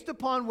based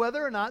upon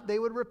whether or not they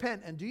would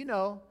repent. And do you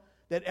know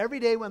that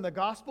every day when the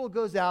gospel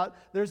goes out,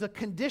 there's a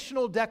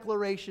conditional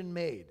declaration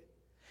made?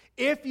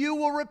 If you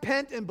will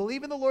repent and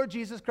believe in the Lord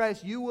Jesus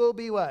Christ, you will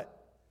be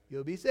what?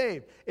 You'll be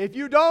saved. If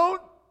you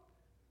don't,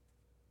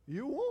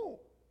 you won't.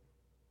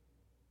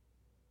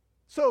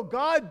 So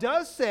God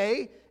does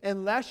say,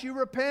 unless you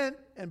repent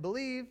and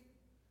believe,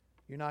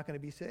 you're not going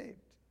to be saved.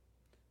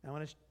 Now, I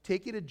want to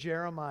take you to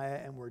Jeremiah,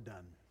 and we're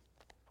done.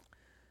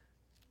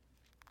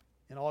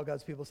 And all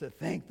God's people said,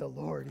 thank the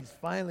Lord. He's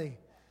finally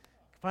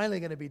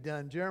going to be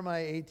done.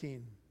 Jeremiah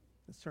 18.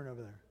 Let's turn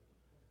over there.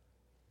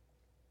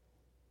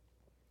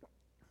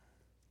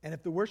 And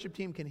if the worship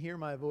team can hear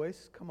my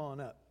voice, come on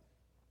up.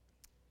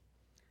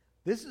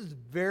 This is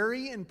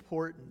very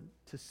important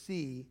to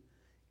see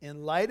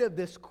in light of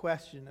this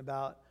question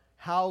about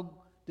how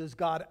does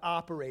God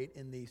operate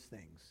in these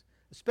things,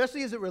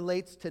 especially as it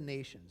relates to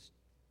nations.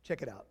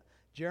 Check it out.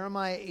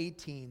 Jeremiah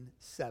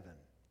 18:7.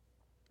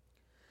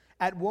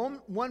 At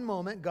one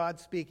moment, God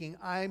speaking,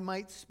 I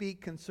might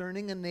speak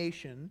concerning a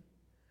nation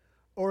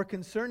or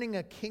concerning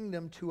a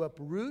kingdom to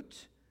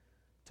uproot,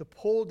 to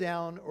pull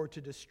down, or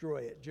to destroy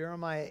it.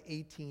 Jeremiah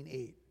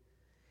 18:8.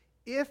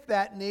 If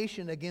that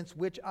nation against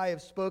which I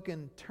have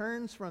spoken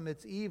turns from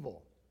its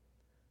evil,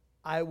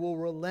 I will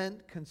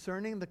relent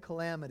concerning the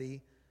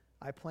calamity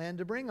I plan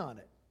to bring on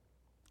it.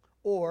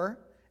 Or,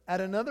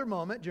 at another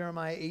moment,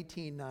 Jeremiah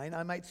 18:9,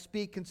 I might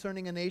speak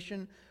concerning a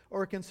nation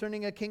or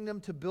concerning a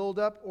kingdom to build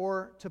up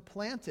or to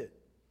plant it.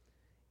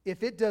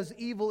 If it does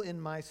evil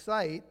in my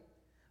sight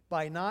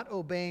by not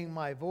obeying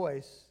my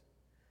voice,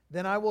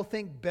 then I will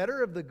think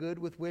better of the good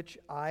with which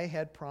I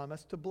had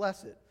promised to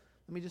bless it.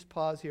 Let me just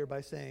pause here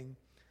by saying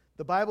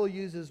the Bible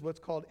uses what's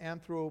called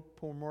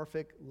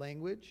anthropomorphic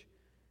language,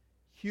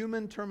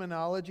 human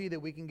terminology that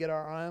we can get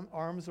our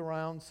arms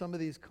around some of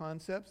these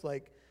concepts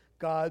like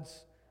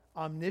God's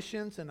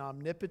omniscience and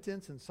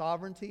omnipotence and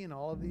sovereignty and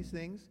all of these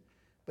things.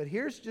 But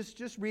here's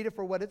just read it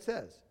for what it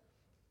says.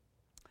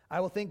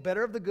 I will think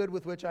better of the good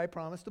with which I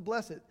promised to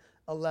bless it.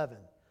 11.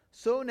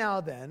 So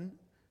now then,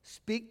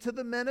 speak to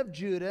the men of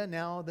Judah,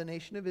 now the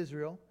nation of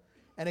Israel,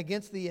 and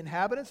against the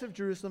inhabitants of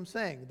Jerusalem,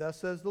 saying, thus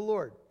says the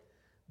Lord,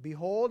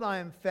 behold, I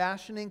am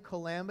fashioning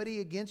calamity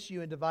against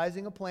you and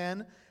devising a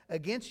plan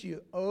against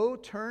you. Oh,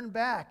 turn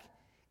back,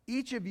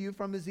 each of you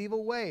from his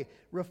evil way.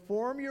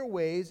 Reform your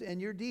ways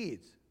and your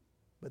deeds.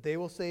 But they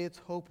will say it's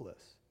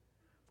hopeless.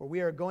 For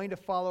we are going to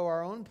follow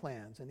our own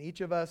plans, and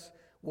each of us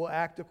will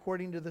act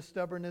according to the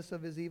stubbornness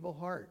of his evil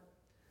heart.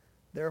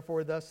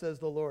 Therefore, thus says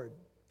the Lord,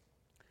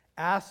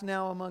 ask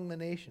now among the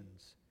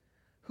nations,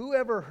 who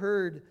ever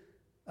heard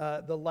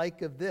the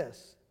like of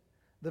this?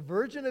 The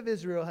Virgin of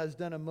Israel has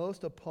done a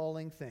most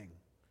appalling thing.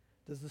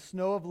 Does the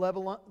snow of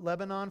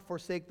Lebanon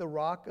forsake the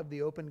rock of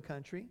the open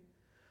country?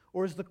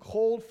 Or is the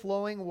cold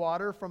flowing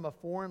water from a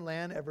foreign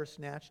land ever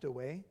snatched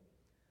away?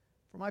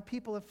 For my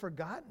people have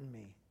forgotten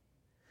me.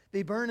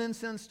 They burn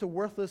incense to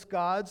worthless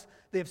gods.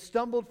 They have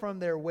stumbled from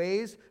their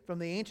ways, from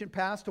the ancient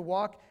paths to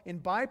walk in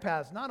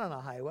bypaths, not on a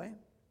highway,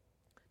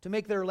 to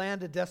make their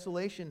land a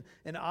desolation,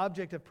 an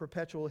object of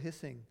perpetual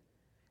hissing.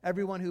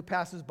 Everyone who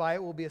passes by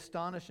it will be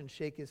astonished and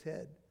shake his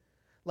head.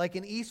 Like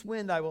an east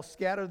wind, I will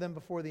scatter them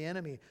before the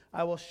enemy.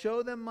 I will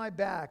show them my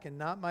back and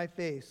not my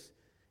face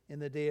in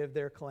the day of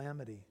their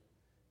calamity.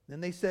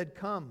 Then they said,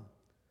 come,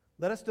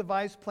 let us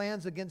devise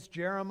plans against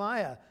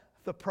Jeremiah,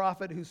 the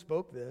prophet who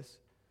spoke this.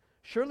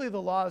 Surely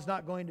the law is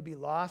not going to be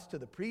lost to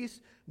the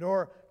priest,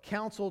 nor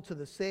counsel to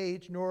the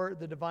sage, nor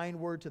the divine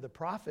word to the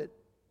prophet.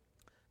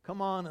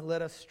 Come on and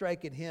let us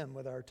strike at him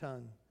with our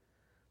tongue.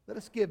 Let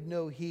us give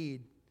no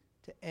heed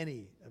to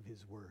any of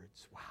his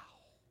words. Wow.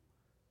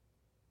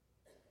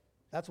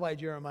 That's why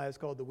Jeremiah is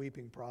called the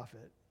weeping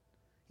prophet.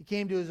 He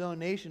came to his own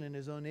nation, and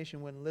his own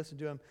nation wouldn't listen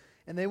to him.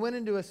 And they went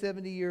into a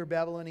 70-year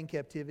Babylonian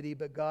captivity,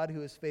 but God,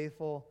 who is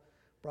faithful,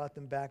 brought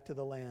them back to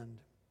the land,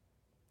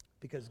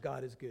 because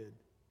God is good.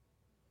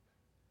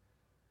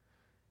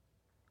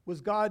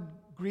 Was God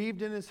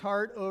grieved in his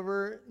heart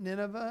over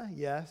Nineveh?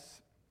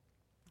 Yes.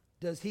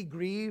 Does he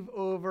grieve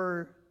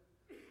over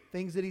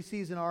things that he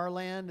sees in our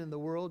land and the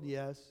world?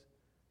 Yes.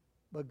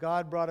 But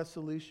God brought a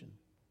solution.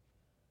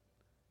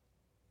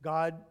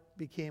 God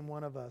became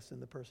one of us in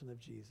the person of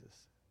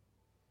Jesus.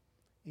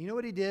 And you know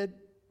what he did?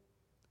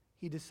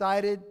 He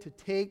decided to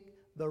take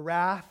the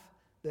wrath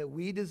that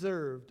we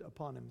deserved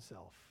upon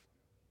himself.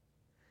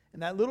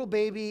 And that little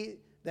baby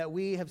that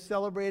we have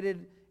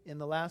celebrated in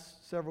the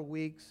last several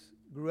weeks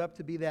grew up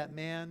to be that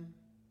man,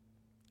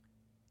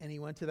 and he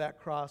went to that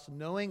cross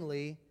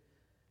knowingly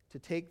to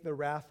take the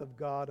wrath of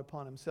God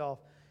upon himself.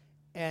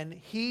 And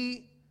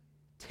he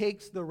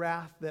takes the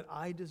wrath that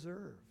I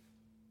deserve.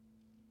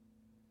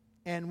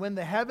 And when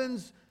the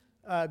heavens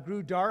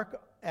grew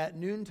dark at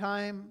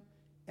noontime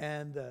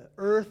and the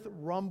earth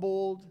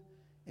rumbled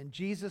and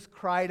Jesus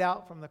cried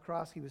out from the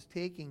cross, he was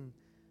taking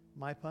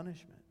my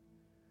punishment.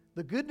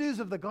 The good news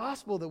of the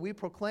gospel that we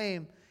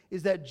proclaim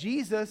is that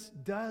Jesus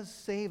does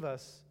save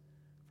us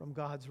from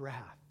God's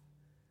wrath.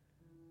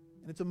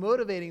 And it's a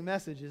motivating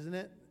message, isn't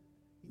it?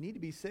 You need to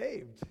be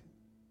saved.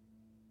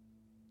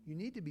 You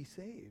need to be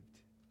saved.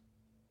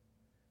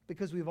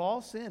 Because we've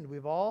all sinned.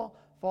 We've all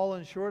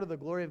fallen short of the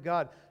glory of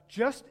God.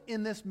 Just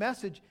in this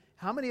message,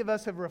 how many of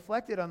us have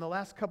reflected on the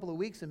last couple of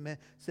weeks and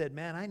said,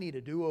 man, I need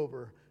a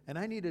do-over. And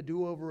I need a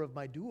do-over of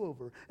my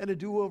do-over. And a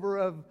do-over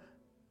of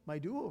my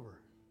do-over.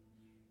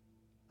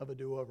 Of a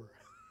do-over.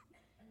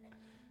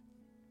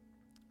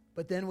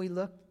 But then we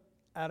look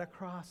at a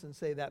cross and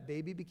say, that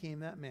baby became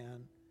that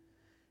man.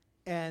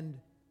 And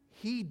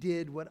he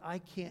did what I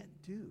can't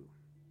do.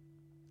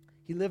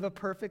 He lived a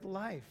perfect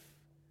life.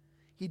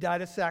 He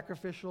died a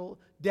sacrificial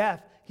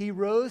death. He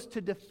rose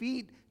to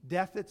defeat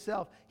death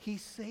itself. He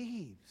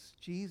saves.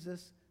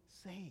 Jesus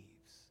saves.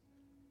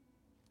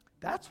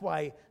 That's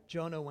why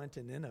Jonah went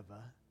to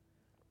Nineveh,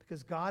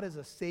 because God is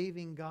a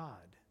saving God.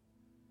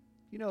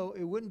 You know,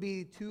 it wouldn't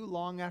be too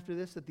long after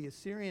this that the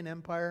Assyrian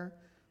Empire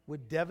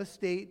would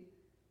devastate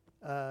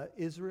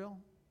Israel.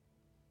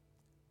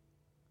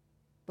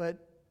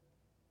 But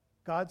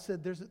God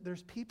said,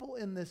 there's people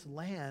in this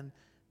land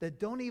that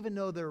don't even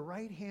know their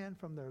right hand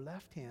from their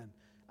left hand.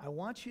 I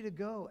want you to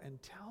go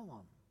and tell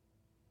them.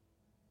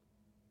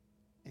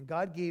 And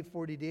God gave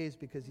 40 days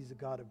because he's a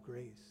God of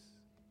grace.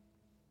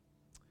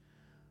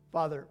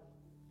 Father,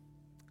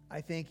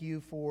 I thank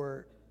you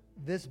for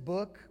this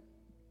book.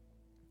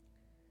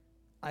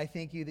 I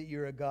thank you that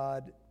you're a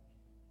God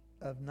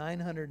of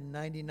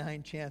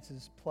 999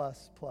 chances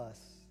plus.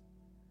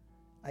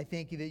 I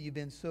thank you that you've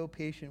been so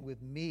patient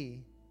with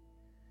me.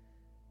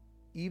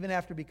 Even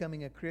after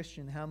becoming a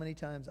Christian, how many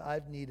times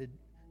I've needed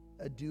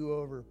a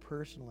do-over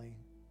personally.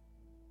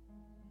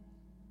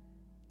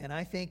 And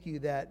I thank you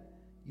that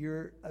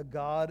you're a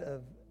God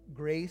of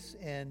grace,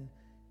 and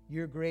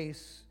your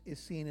grace is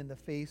seen in the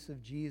face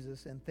of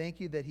Jesus. And thank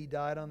you that he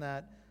died on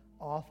that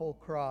awful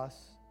cross,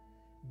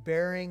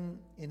 bearing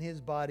in his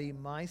body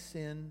my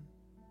sin,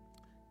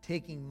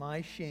 taking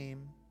my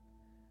shame,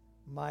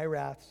 my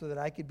wrath, so that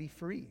I could be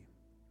free.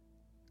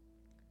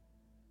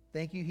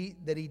 Thank you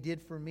that he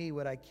did for me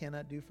what I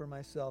cannot do for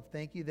myself.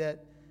 Thank you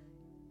that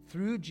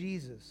through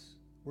Jesus,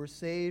 we're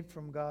saved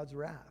from God's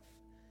wrath.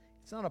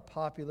 It's not a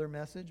popular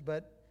message,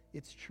 but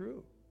it's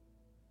true.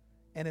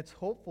 And it's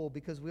hopeful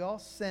because we all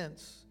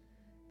sense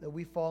that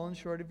we've fallen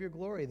short of your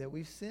glory, that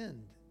we've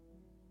sinned.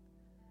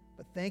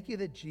 But thank you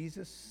that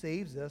Jesus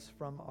saves us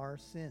from our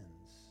sins.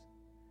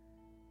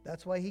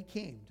 That's why he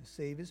came, to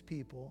save his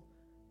people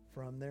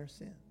from their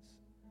sins.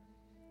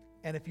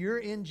 And if you're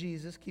in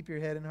Jesus, keep your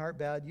head and heart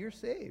bowed, you're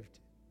saved.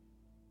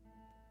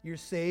 You're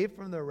saved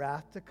from the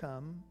wrath to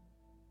come.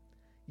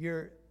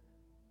 You're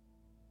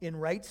in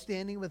right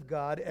standing with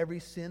God. Every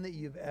sin that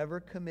you've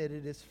ever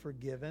committed is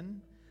forgiven.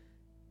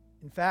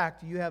 In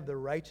fact, you have the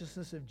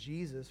righteousness of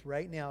Jesus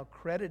right now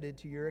credited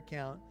to your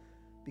account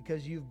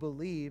because you've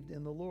believed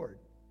in the Lord.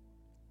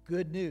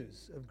 Good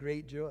news of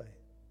great joy.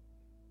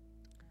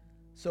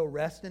 So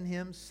rest in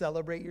him,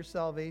 celebrate your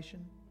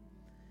salvation.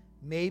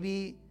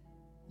 Maybe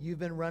you've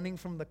been running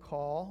from the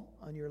call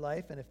on your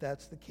life, and if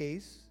that's the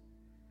case,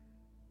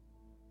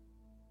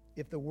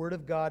 if the word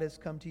of God has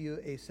come to you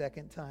a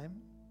second time,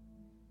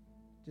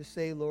 just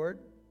say, Lord,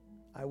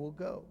 I will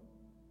go.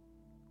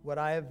 What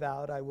I have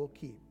vowed, I will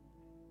keep.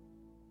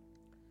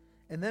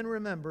 And then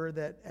remember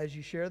that as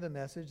you share the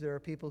message, there are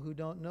people who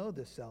don't know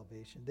this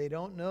salvation. They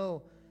don't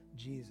know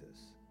Jesus.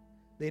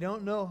 They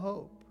don't know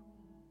hope.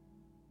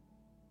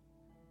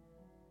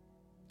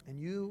 And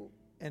you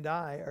and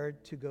I are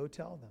to go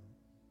tell them.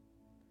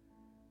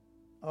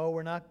 Oh,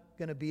 we're not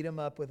going to beat them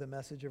up with a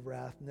message of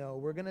wrath. No,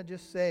 we're going to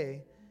just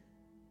say,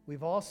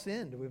 we've all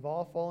sinned. We've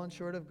all fallen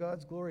short of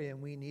God's glory,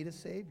 and we need a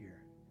Savior.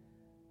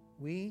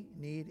 We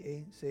need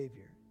a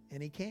Savior.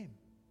 And he came.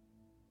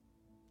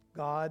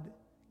 God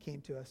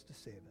came to us to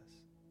save us.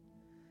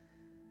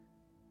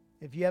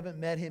 If you haven't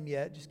met him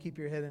yet, just keep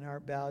your head and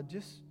heart bowed.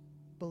 Just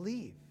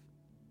believe.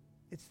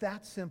 It's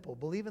that simple.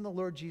 Believe in the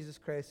Lord Jesus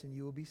Christ and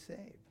you will be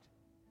saved.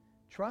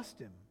 Trust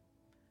him.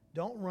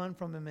 Don't run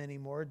from him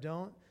anymore.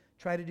 Don't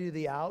try to do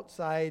the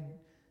outside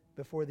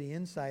before the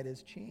inside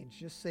has changed.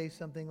 Just say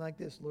something like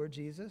this: Lord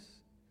Jesus,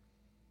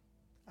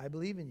 I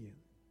believe in you.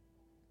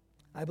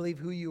 I believe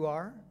who you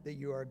are, that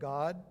you are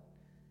God,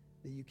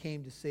 that you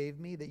came to save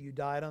me, that you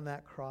died on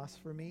that cross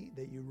for me,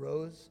 that you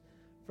rose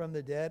from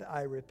the dead.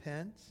 I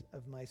repent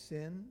of my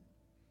sin,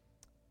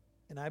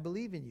 and I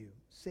believe in you.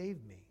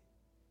 Save me.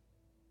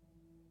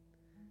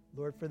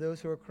 Lord, for those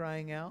who are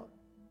crying out,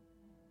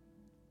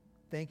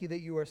 thank you that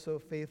you are so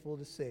faithful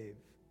to save.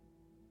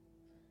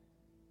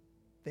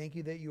 Thank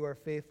you that you are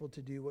faithful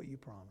to do what you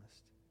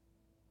promised.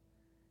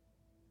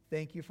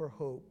 Thank you for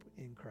hope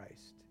in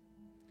Christ.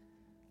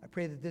 I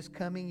pray that this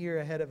coming year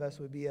ahead of us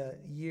would be a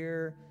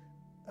year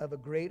of a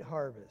great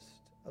harvest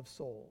of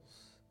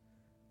souls,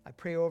 I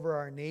pray over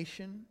our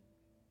nation,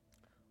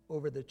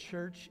 over the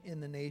church in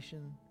the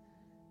nation,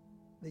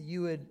 that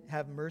you would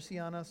have mercy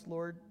on us,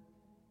 Lord.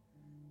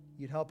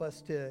 You'd help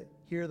us to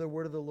hear the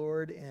word of the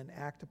Lord and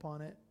act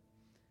upon it,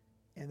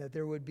 and that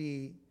there would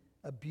be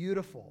a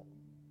beautiful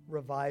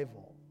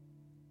revival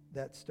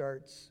that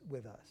starts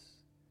with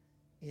us.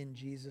 In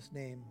Jesus'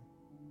 name.